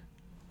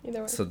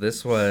 So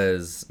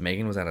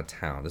Megan was out of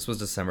town. This was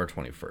December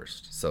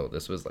 21st. So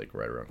this was like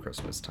right around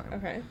Christmas time.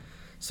 Okay.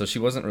 So she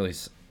wasn't really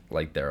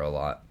like there a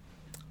lot.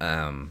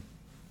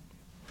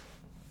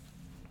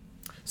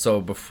 So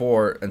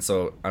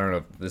I don't know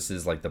if this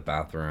is like the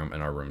bathroom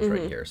and our room's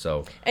right here.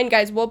 So. And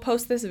guys, we'll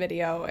post this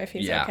video if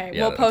he's okay.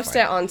 We'll post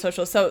it on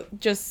social. So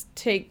just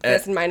take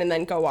this in mind and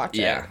then go watch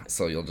it. Yeah.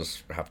 So you'll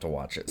just have to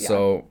watch it. Yeah.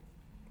 So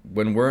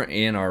when we're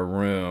in our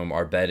room,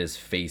 our bed is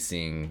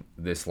facing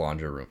this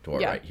laundry room door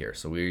right here.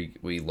 So we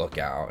look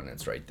out and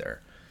it's right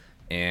there.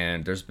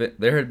 And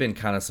there had been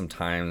kind of some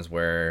times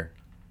where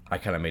I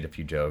kind of made a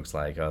few jokes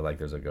like, oh, like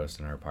there's a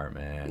ghost in our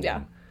apartment.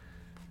 Yeah.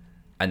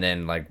 And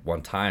then like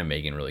one time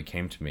Megan really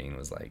came to me and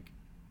was like,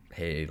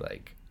 hey,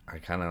 like I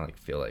kind of like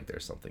feel like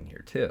there's something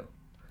here too.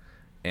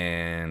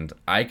 And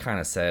I kind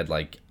of said,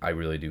 like, I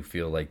really do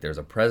feel like there's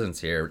a presence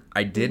here.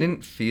 I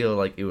didn't feel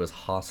like it was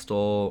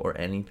hostile or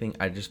anything.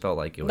 I just felt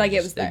like it was, like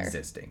it was there.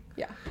 Existing.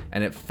 Yeah.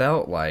 And it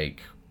felt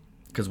like,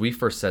 because we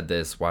first said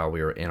this while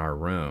we were in our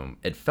room,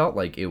 it felt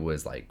like it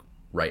was, like,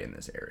 right in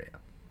this area.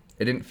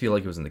 It didn't feel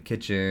like it was in the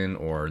kitchen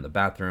or in the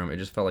bathroom. It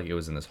just felt like it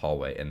was in this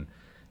hallway. And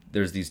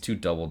there's these 2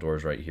 double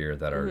doors right here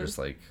that are just,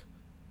 like,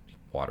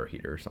 water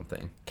heater or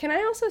something. Can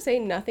I also say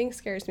nothing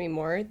scares me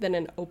more than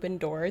an open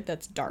door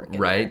that's dark in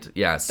right there.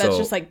 Yeah, so that's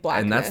just like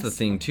blackness. And that's the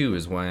thing too,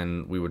 is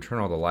when we would turn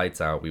all the lights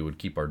out, we would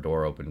keep our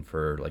door open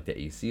for like the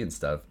AC and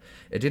stuff.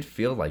 It did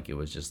feel like it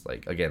was just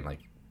like, again, like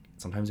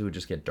sometimes it would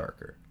just get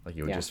darker, like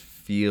it would just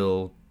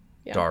feel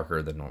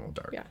darker than normal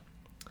dark.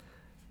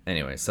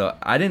 Anyway, so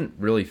I didn't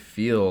really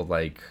feel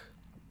like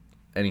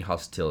any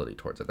hostility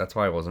towards it. That's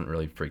why I wasn't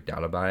really freaked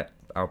out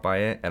by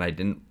it.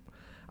 And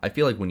I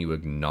feel like when you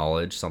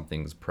acknowledge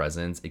something's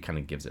presence, it kind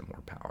of gives it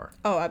more power.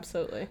 Oh,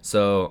 absolutely.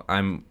 So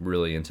I'm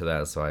really into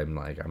that. So I'm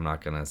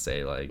not going to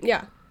say like...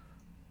 Yeah.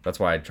 That's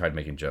why I tried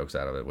making jokes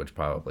out of it, which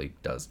probably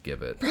does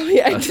give it some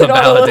validation.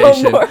 A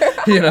little more.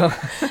 You know?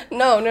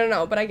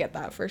 No. But I get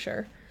that for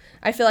sure.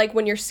 I feel like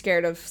when you're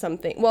scared of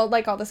something, well,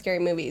 like all the scary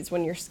movies,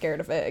 when you're scared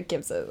of it, it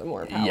gives it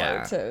more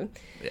power to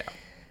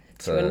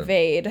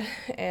invade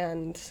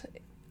and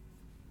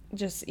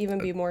just even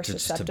be more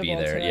susceptible to be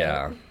there.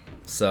 to it.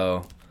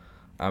 So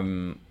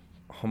I'm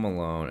home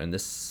alone, and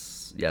this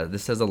says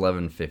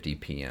 11:50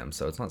 p.m.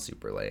 So it's not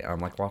super late. I'm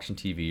like watching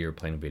TV or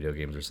playing video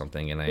games or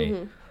something,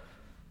 and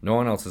no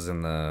one else is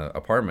in the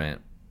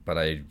apartment, but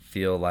I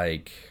feel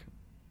like,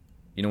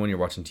 you know, when you're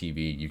watching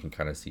TV, you can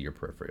kind of see your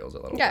peripherals a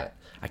little bit.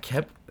 I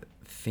kept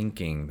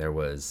thinking there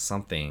was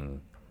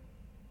something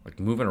like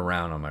moving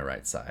around on my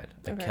right side.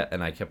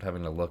 I kept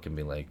having to look and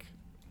be like,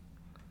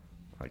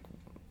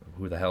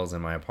 who the hell's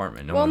in my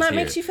apartment? No one's that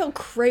here. makes you feel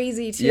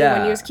crazy too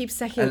when you just keep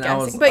second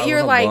guessing. But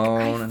you're like,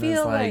 I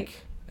feel like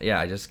yeah,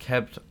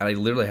 I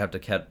literally I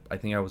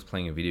think I was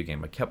playing a video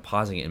game. I kept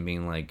pausing it and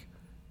being like,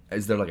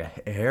 is there like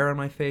a hair on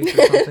my face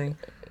or something?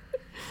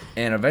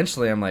 And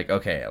eventually I'm like,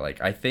 okay,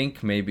 like I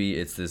think maybe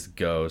it's this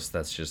ghost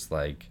that's just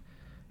like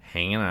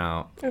hanging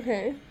out.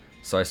 Okay.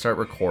 So I start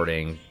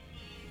recording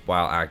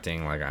while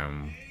acting like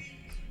I'm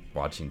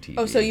watching TV.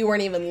 Oh, so you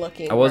weren't even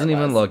looking. I wasn't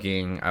even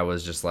looking. I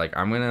was just like,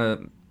 I'm going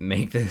to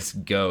make this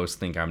ghost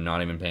think I'm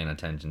not even paying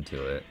attention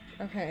to it.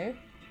 Okay.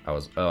 I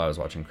was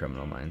watching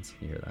Criminal Minds.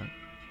 You hear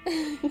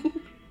that?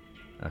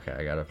 Okay,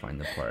 I got to find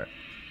the part.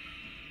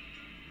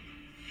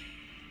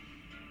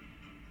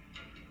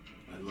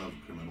 I love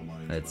Criminal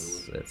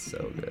Minds. It's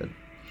so good.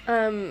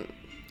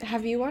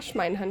 Have you watched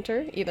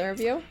Mindhunter, either of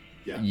you?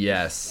 Yeah.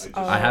 Yes.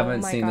 I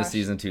haven't seen the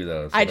season 2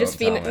 though. So I just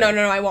finished. No,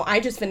 I won't. I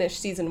just finished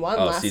season 1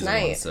 last season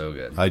night. 1's so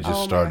good. I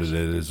just started it.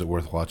 Is it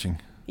worth watching?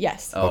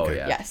 Yes. Oh, okay.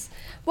 yeah. Yes.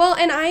 Well,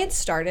 and I had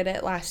started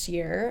it last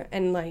year,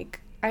 and like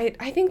I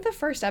think the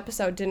first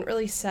episode didn't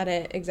really set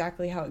it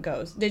exactly how it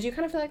goes. Did you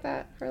kind of feel like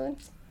that, Harlan?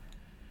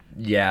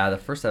 Yeah, the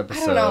first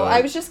episode. I don't know.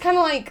 I was just kind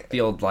of like,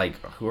 feel like,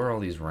 who are all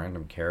these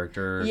random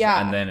characters?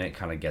 Yeah. And then it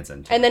kind of gets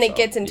into and then it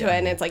gets into it,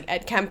 and it's like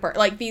Ed Kemper,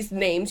 like these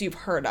names you've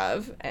heard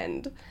of,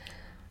 and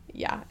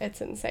yeah,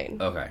 it's insane.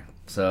 Okay,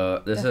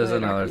 so this Definitely is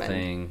another recommend.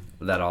 thing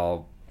that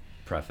I'll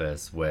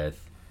preface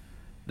with.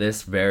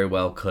 This very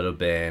well could have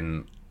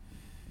been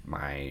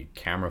my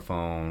camera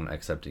phone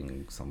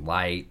accepting some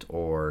light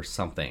or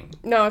something.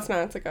 No, it's not.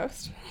 It's a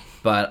ghost.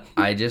 But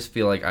I just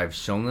feel like I've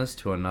shown this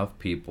to enough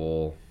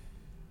people,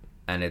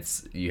 and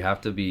you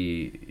have to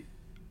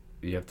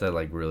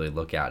like really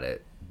look at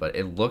it. But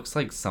it looks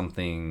like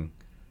something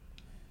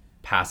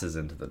passes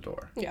into the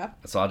door. Yeah.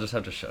 So I'll just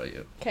have to show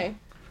you. Okay.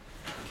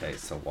 Okay,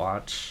 so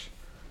watch,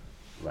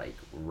 like,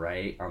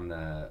 right on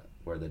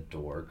where the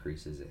door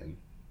creases in,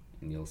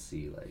 and you'll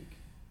see, like,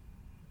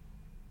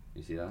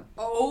 you see that?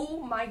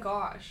 Oh my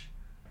gosh.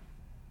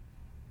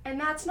 And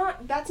that's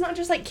not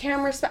just like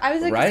camera spec. I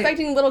was like Right?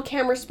 expecting little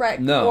camera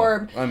spec No,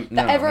 orb no,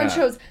 that everyone yeah.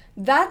 shows.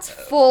 That's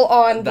full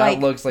on That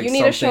looks like you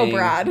need to show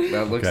Brad.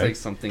 That looks Okay. like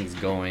something's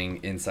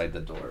going inside the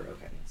door.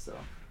 Okay, so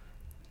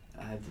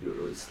I have to do it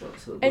really slow.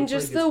 So it And looks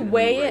just like it's the gonna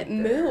way be right it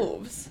there.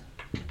 moves.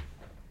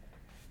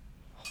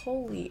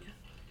 Holy.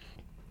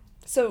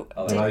 So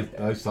Oh, did- right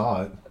there. I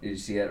saw it. You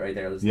see it right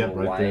there? This Yep,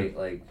 little right there. white,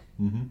 like,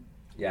 Mm-hmm.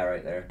 yeah,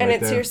 right there. and right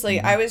it there. seriously,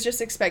 Mm-hmm. I was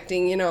just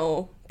expecting,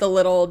 the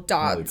little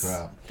dots,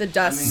 crap. the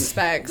dust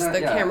specks,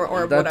 the Yeah, camera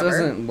orb, that whatever.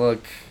 doesn't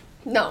look.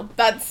 No,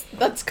 that's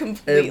It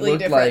completely looked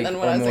different like than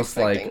what I was almost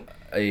expecting. like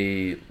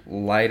a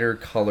lighter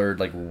colored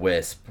like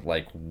wisp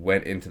like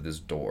went into this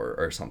door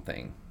or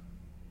something.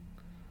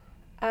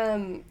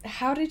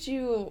 How did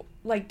you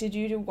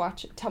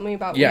watch it? Tell me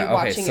about Yeah, you okay,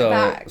 watching it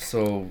back.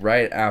 so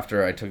right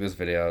after I took this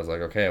video, I was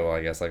like, okay, well,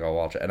 I guess like I'll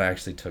watch it. And I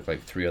actually took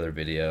like 3 other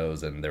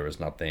videos, and there was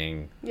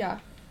nothing. Yeah.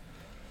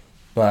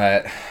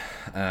 But,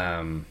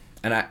 and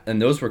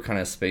those were kind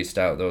of spaced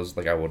out. Those,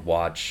 like, I would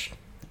watch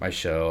my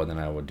show, and then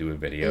I would do a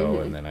video,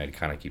 and then I'd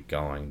kind of keep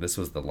going. This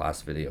was the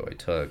last video I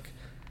took,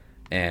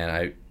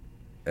 and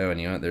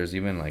and you know, there's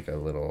even like a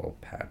little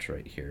patch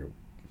right here,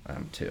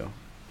 too.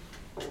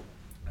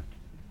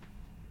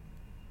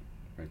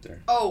 Right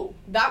there. Oh,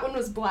 that one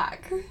was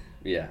black.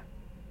 Yeah.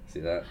 See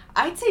that?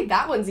 I'd say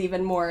that one's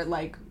even more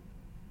like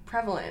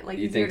prevalent, like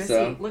You easier think to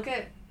so? see. Look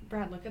at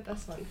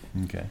this one.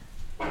 Okay.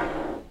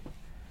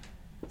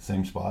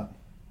 Same spot.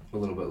 A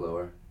little bit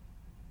lower.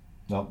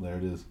 Oh, there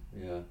it is.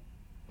 Yeah.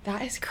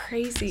 That is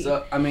crazy.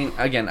 So, I mean,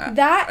 again,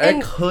 That it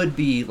and- could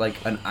be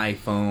like an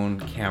iPhone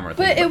camera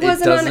but thing. it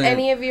wasn't on doesn't-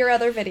 any of your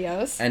other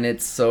videos. And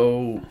it's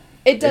so...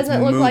 It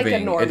doesn't it's look like a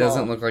moving. normal. It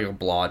doesn't look like a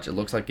blotch. It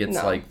looks like it's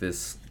No. like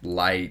this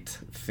light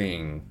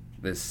thing.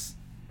 This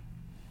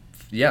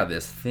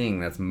thing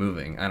that's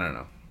moving. I don't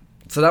know.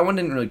 So that one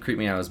didn't really creep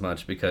me out as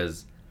much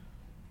because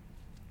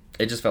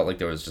it just felt like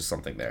there was just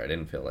something there. It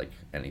didn't feel like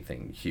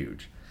anything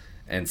huge.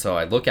 And so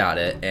I look at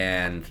it,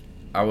 and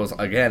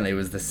it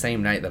was the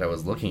same night that I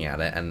was looking at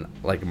it, and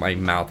like my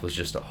mouth was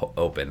just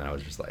open, and I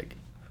was just like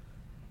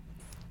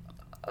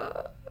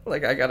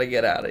I gotta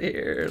get out of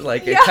here.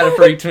 Like, it kind of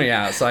freaked me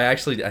out. So I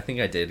think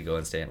I did go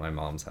and stay at my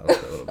mom's house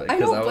for a little bit. I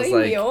don't was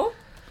blame like, you.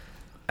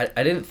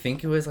 I didn't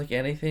think it was like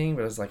anything,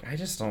 but I was like, I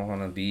just don't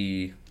want to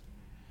be,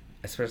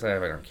 especially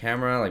having it on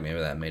camera. Like, maybe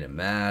that made him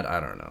mad.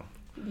 I don't know.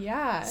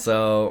 Yeah.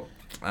 So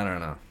I don't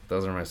know.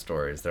 Those are my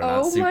stories. They're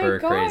not super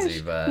crazy,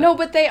 but... No,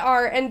 but they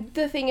are. And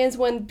the thing is,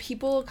 when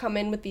people come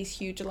in with these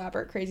huge,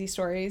 elaborate, crazy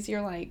stories,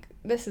 you're like,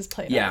 this is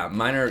played Yeah, out.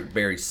 mine are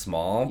very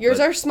small. Yours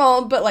are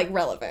small, but, like,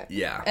 relevant.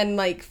 Yeah. And,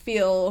 like,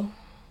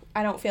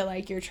 I don't feel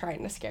like you're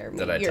trying to scare me.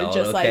 Did I you're tell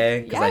just it okay?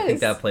 Like, Because yes. I think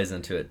that plays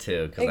into it,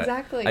 too. Cause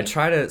exactly. I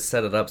try to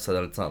set it up so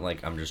that it's not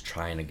like I'm just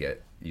trying to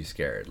get you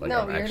scared. Like, no,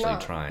 I'm actually you're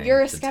not. trying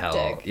You're a to skeptic.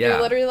 tell. Yeah.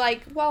 You're literally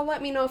like, well,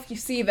 let me know if you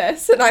see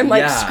this. And I'm,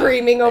 like, Yeah.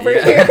 screaming over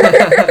Yeah.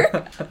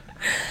 here.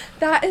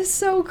 That is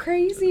so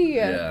crazy.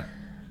 Yeah.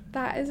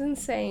 That is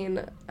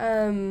insane.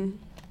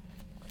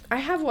 I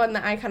have one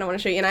that I kind of want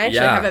to show you, and I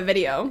actually have a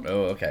video.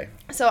 Oh, okay.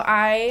 So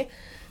I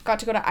got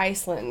to go to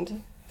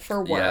Iceland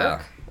for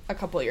work a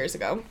couple years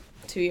ago,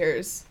 2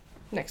 years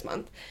next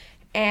month,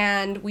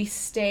 and we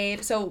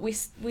stayed. So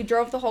we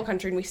drove the whole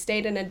country, and we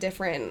stayed in a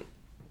different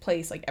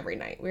place like every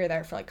night. We were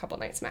there for like a couple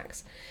nights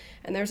max,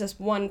 and there's this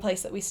one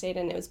place that we stayed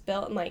in. It was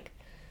built in like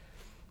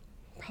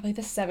probably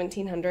the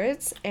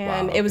 1700s,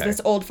 and it was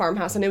this old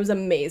farmhouse, and it was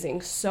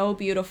amazing, so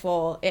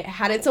beautiful. It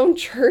had its own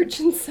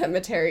church and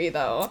cemetery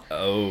though.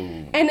 Oh.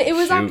 And it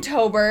was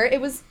October. It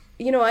was,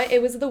 you know what?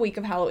 It was the week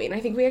of Halloween. I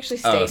think we actually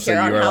stayed so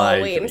here on you were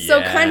Halloween. like, So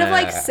kind of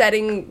like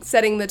yeah.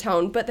 setting the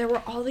tone. But there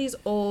were all these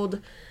old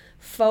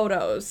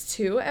photos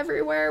too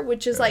everywhere,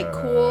 which is like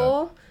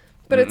cool.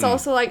 But it's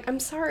also like, I'm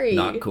sorry.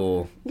 Not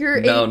cool. Your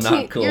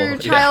not cool. Your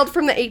child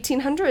from the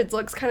 1800s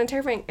looks kind of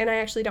terrifying. And I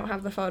actually don't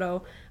have the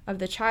photo of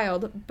the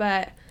child.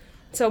 But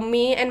so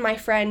me and my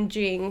friend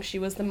Jing, she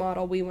was the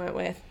model we went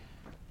with,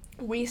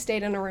 we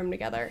stayed in a room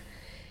together.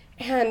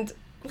 And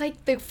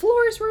like the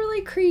floors were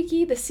really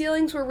creaky, the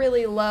ceilings were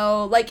really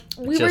low. Like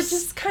we were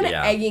just kind of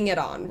egging it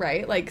on,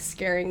 right? Like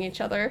scaring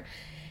each other.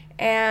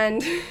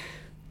 And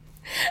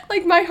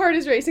like my heart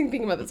is racing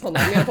thinking about this. Hold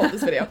on, I'm gonna pull up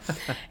this video.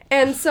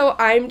 And so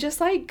I'm just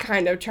like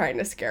kind of trying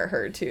to scare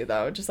her too,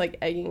 though, just like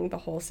egging the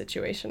whole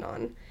situation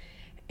on.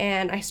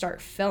 And I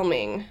start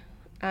filming.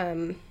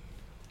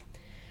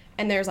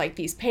 And there's like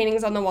these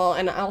paintings on the wall,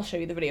 and I'll show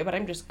you the video, but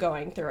I'm just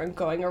going through and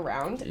going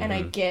around, and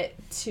I get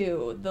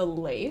to the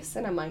lace,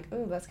 and I'm like,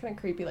 oh, that's kind of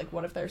creepy. Like,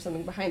 what if there's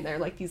something behind there,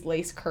 like these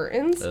lace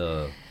curtains?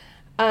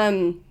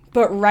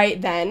 But right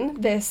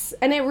then,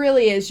 and it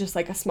really is just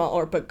like a small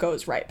orb, but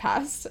goes right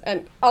past,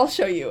 and I'll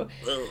show you.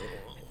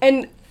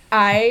 And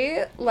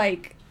I,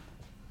 like,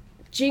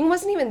 Jing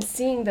wasn't even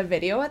seeing the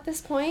video at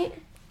this point,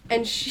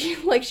 and she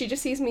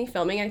just sees me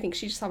filming, I think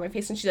she just saw my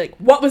face, and she's like,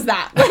 what was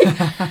that?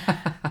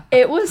 Like,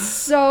 it was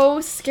so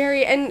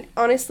scary, and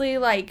honestly,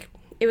 like,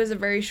 it was a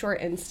very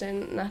short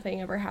instant,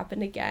 nothing ever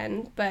happened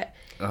again, but...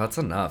 Oh, that's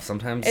enough.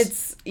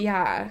 Sometimes...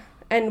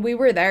 And we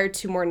were there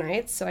 2 more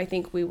nights, so I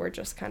think we were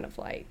just kind of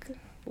like,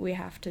 we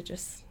have to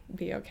just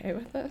be okay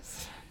with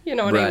this. You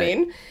know what I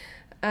mean?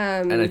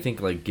 And I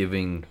think, like,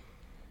 giving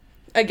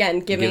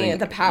it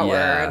the power.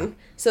 Yeah. And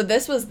so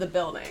this was the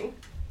building.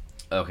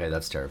 Okay,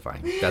 that's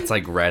terrifying. That's,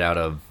 like, right out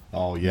of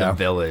The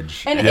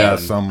Village. And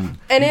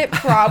and it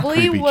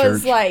probably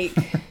was, church.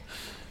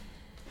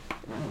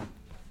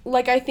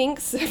 like, I think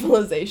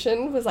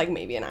civilization was, like,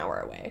 maybe an hour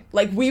away.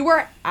 Like, we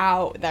were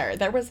out there.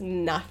 There was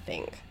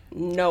nothing.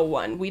 No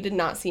one. We did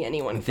not see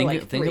anyone for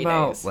like 3 days. Think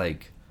about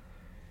like,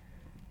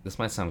 this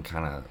might sound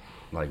kind of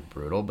like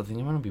brutal, but think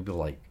about how many people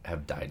like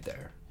have died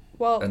there.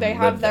 Well, they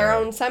have their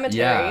own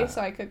cemetery, so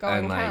I could go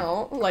and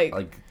count. Like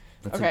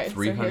that's okay, like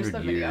 300 so here's the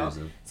video. years.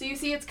 So you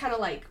see, it's kind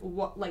of like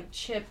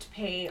chipped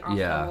paint off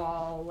the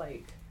wall.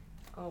 Like,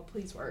 oh,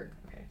 please work.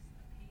 Okay.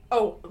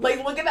 Oh,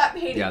 like look at that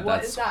painting. Yeah,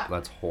 what is that?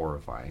 That's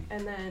horrifying.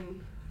 And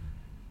then.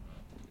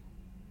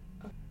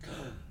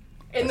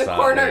 In the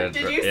corner,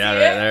 did you see right it?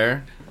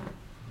 There.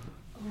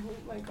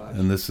 Oh my gosh.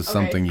 And this is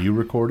something you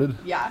recorded?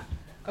 Yeah.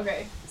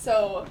 Okay.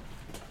 So,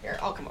 here,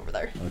 I'll come over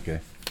there. Okay.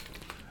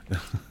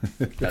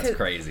 That's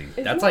crazy.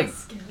 That's like,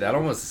 that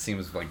almost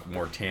seems like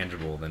more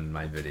tangible than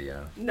my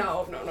video.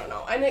 No.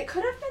 And it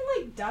could have been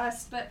like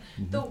dust, but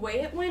the way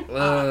it went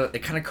up. It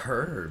kind of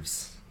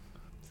curves.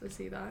 So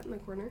see that in the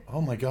corner? Oh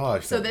my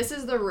gosh. So this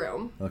is the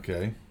room.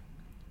 Okay.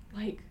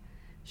 Like,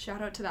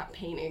 shout out to that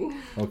painting.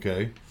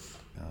 Okay.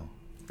 Oh.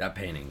 That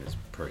painting is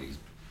pretty.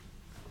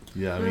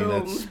 Yeah, I mean,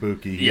 that's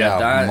spooky.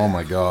 Yeah, oh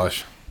my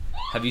gosh.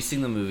 Have you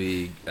seen the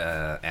movie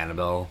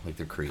Annabelle, like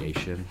the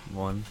creation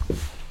one?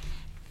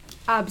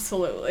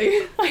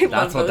 Absolutely. I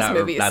love those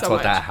movies so much. That's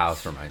what that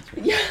house reminds me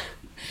of. Yeah.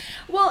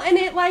 Well, and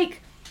it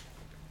like,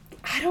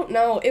 I don't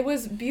know, it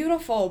was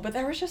beautiful, but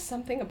there was just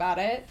something about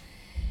it.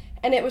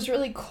 And it was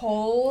really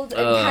cold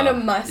and kind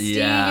of musty, you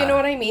know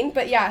what I mean?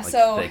 But yeah, like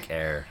so thick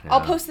air. Yeah.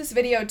 I'll post this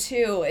video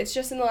too. It's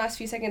just in the last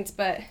few seconds,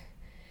 but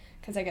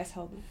because I guess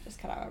he'll just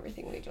cut out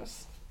everything we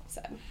just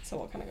said. So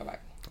we'll kind of go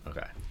back.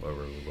 Okay. Where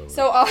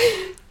so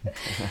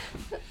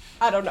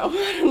I don't know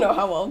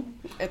how well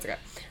it's okay.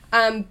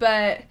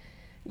 But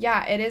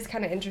yeah, it is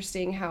kind of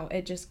interesting how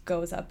it just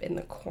goes up in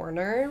the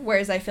corner,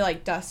 whereas I feel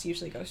like dust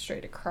usually goes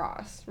straight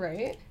across,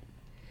 right?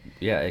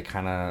 Yeah, it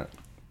kind of.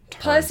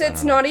 Plus,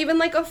 it's not even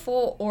like a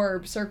full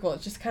orb circle.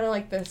 It's just kind of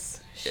like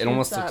this. It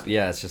almost looks.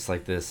 Yeah, it's just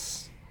like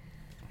this.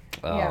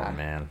 Oh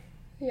man.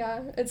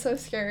 Yeah, it's so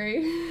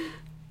scary,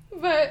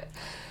 but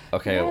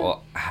Okay, Yeah.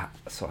 well,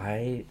 so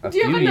a Do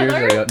you few have years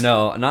another? ago,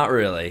 no, not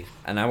really,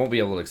 and I won't be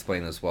able to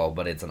explain this well,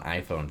 but it's an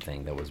iPhone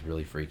thing that was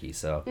really freaky.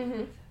 So,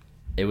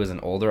 it was an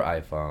older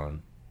iPhone,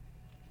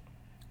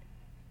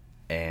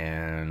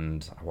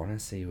 and I want to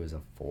say it was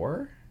a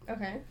 4.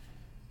 Okay.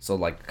 So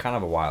like kind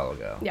of a while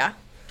ago. Yeah.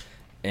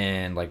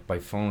 And like my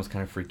phone was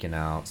kind of freaking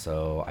out,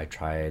 so I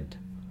tried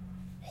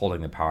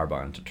holding the power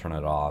button to turn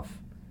it off,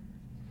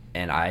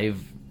 and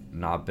I've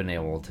not been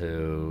able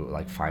to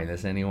like find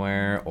this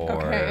anywhere or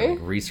like,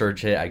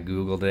 research it. I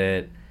googled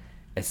it.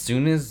 As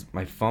soon as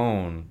my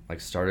phone like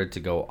started to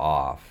go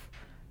off,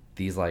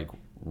 these like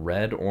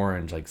red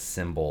orange like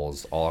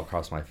symbols all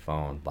across my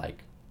phone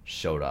like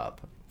showed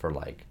up for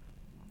like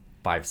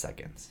 5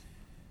 seconds,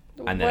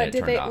 and then it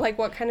turned off. Like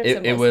what kind of it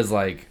symbols?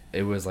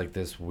 it was like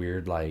this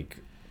weird like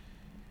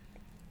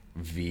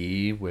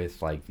V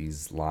with like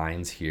these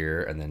lines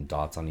here and then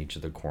dots on each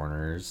of the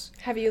corners.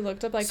 Have you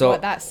looked up like So,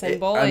 what that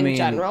symbol in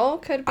general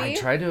could be? I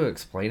tried to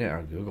explain it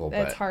on Google,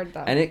 but It's hard, though.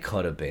 And it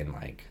could have been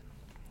like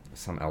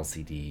some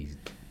LCD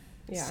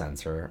Yeah.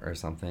 sensor or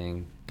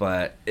something,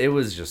 but it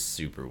was just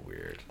super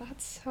weird.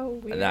 That's so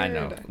weird. And I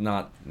know,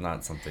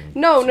 not something.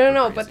 No, super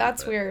but crazy,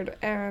 that's weird.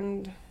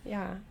 And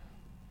yeah.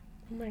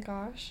 Oh my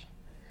gosh.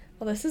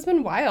 Well, this has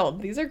been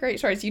wild. These are great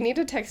stories. You need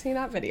to text me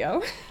that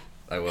video.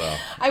 I will.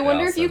 I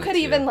wonder I'll if you send it could to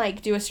even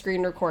like do a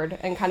screen record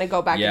and kind of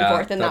go back and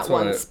forth in that that's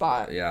what one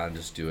spot. Yeah,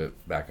 just do it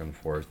back and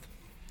forth.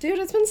 Dude,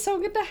 it's been so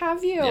good to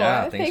have you.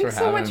 Yeah, thanks for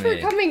so much having for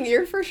me. coming.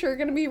 You're for sure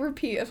going to be a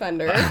repeat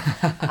offender.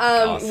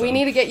 Awesome. We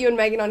need to get you and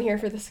Megan on here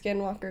for the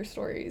Skinwalker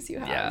stories you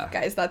have. Yeah.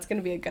 Guys, that's going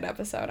to be a good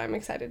episode. I'm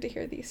excited to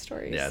hear these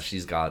stories. Yeah,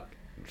 she's got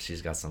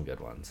some good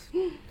ones.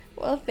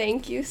 Well,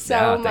 thank you so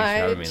Yeah, thanks for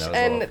having me. much. That was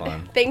a And lot of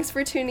fun. thanks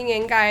for tuning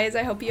in, guys.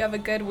 I hope you have a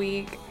good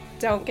week.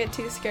 Don't get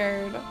too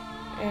scared.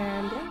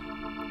 And yeah,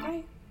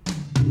 bye.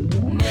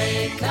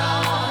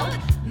 Makeup,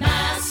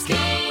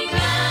 masking,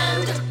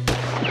 and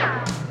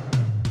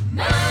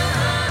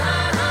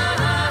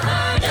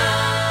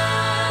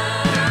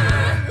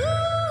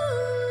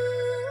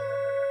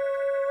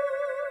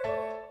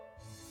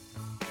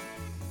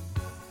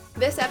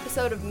This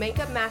episode of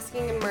Makeup,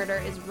 Masking, and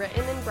Murder is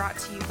written and brought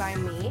to you by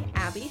me,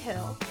 Abby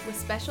Hill, with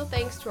special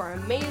thanks to our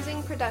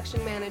amazing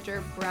production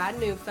manager, Brad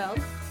Neufeld.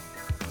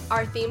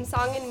 Our theme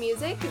song and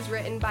music is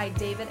written by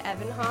David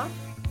Evanhoff,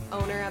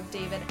 owner of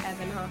David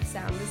Evanhoff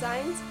Sound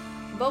Designs.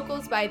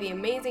 Vocals by the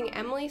amazing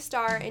Emily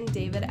Starr and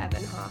David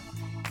Evanhoff.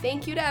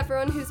 Thank you to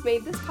everyone who's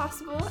made this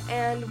possible,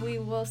 and we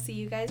will see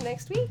you guys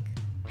next week.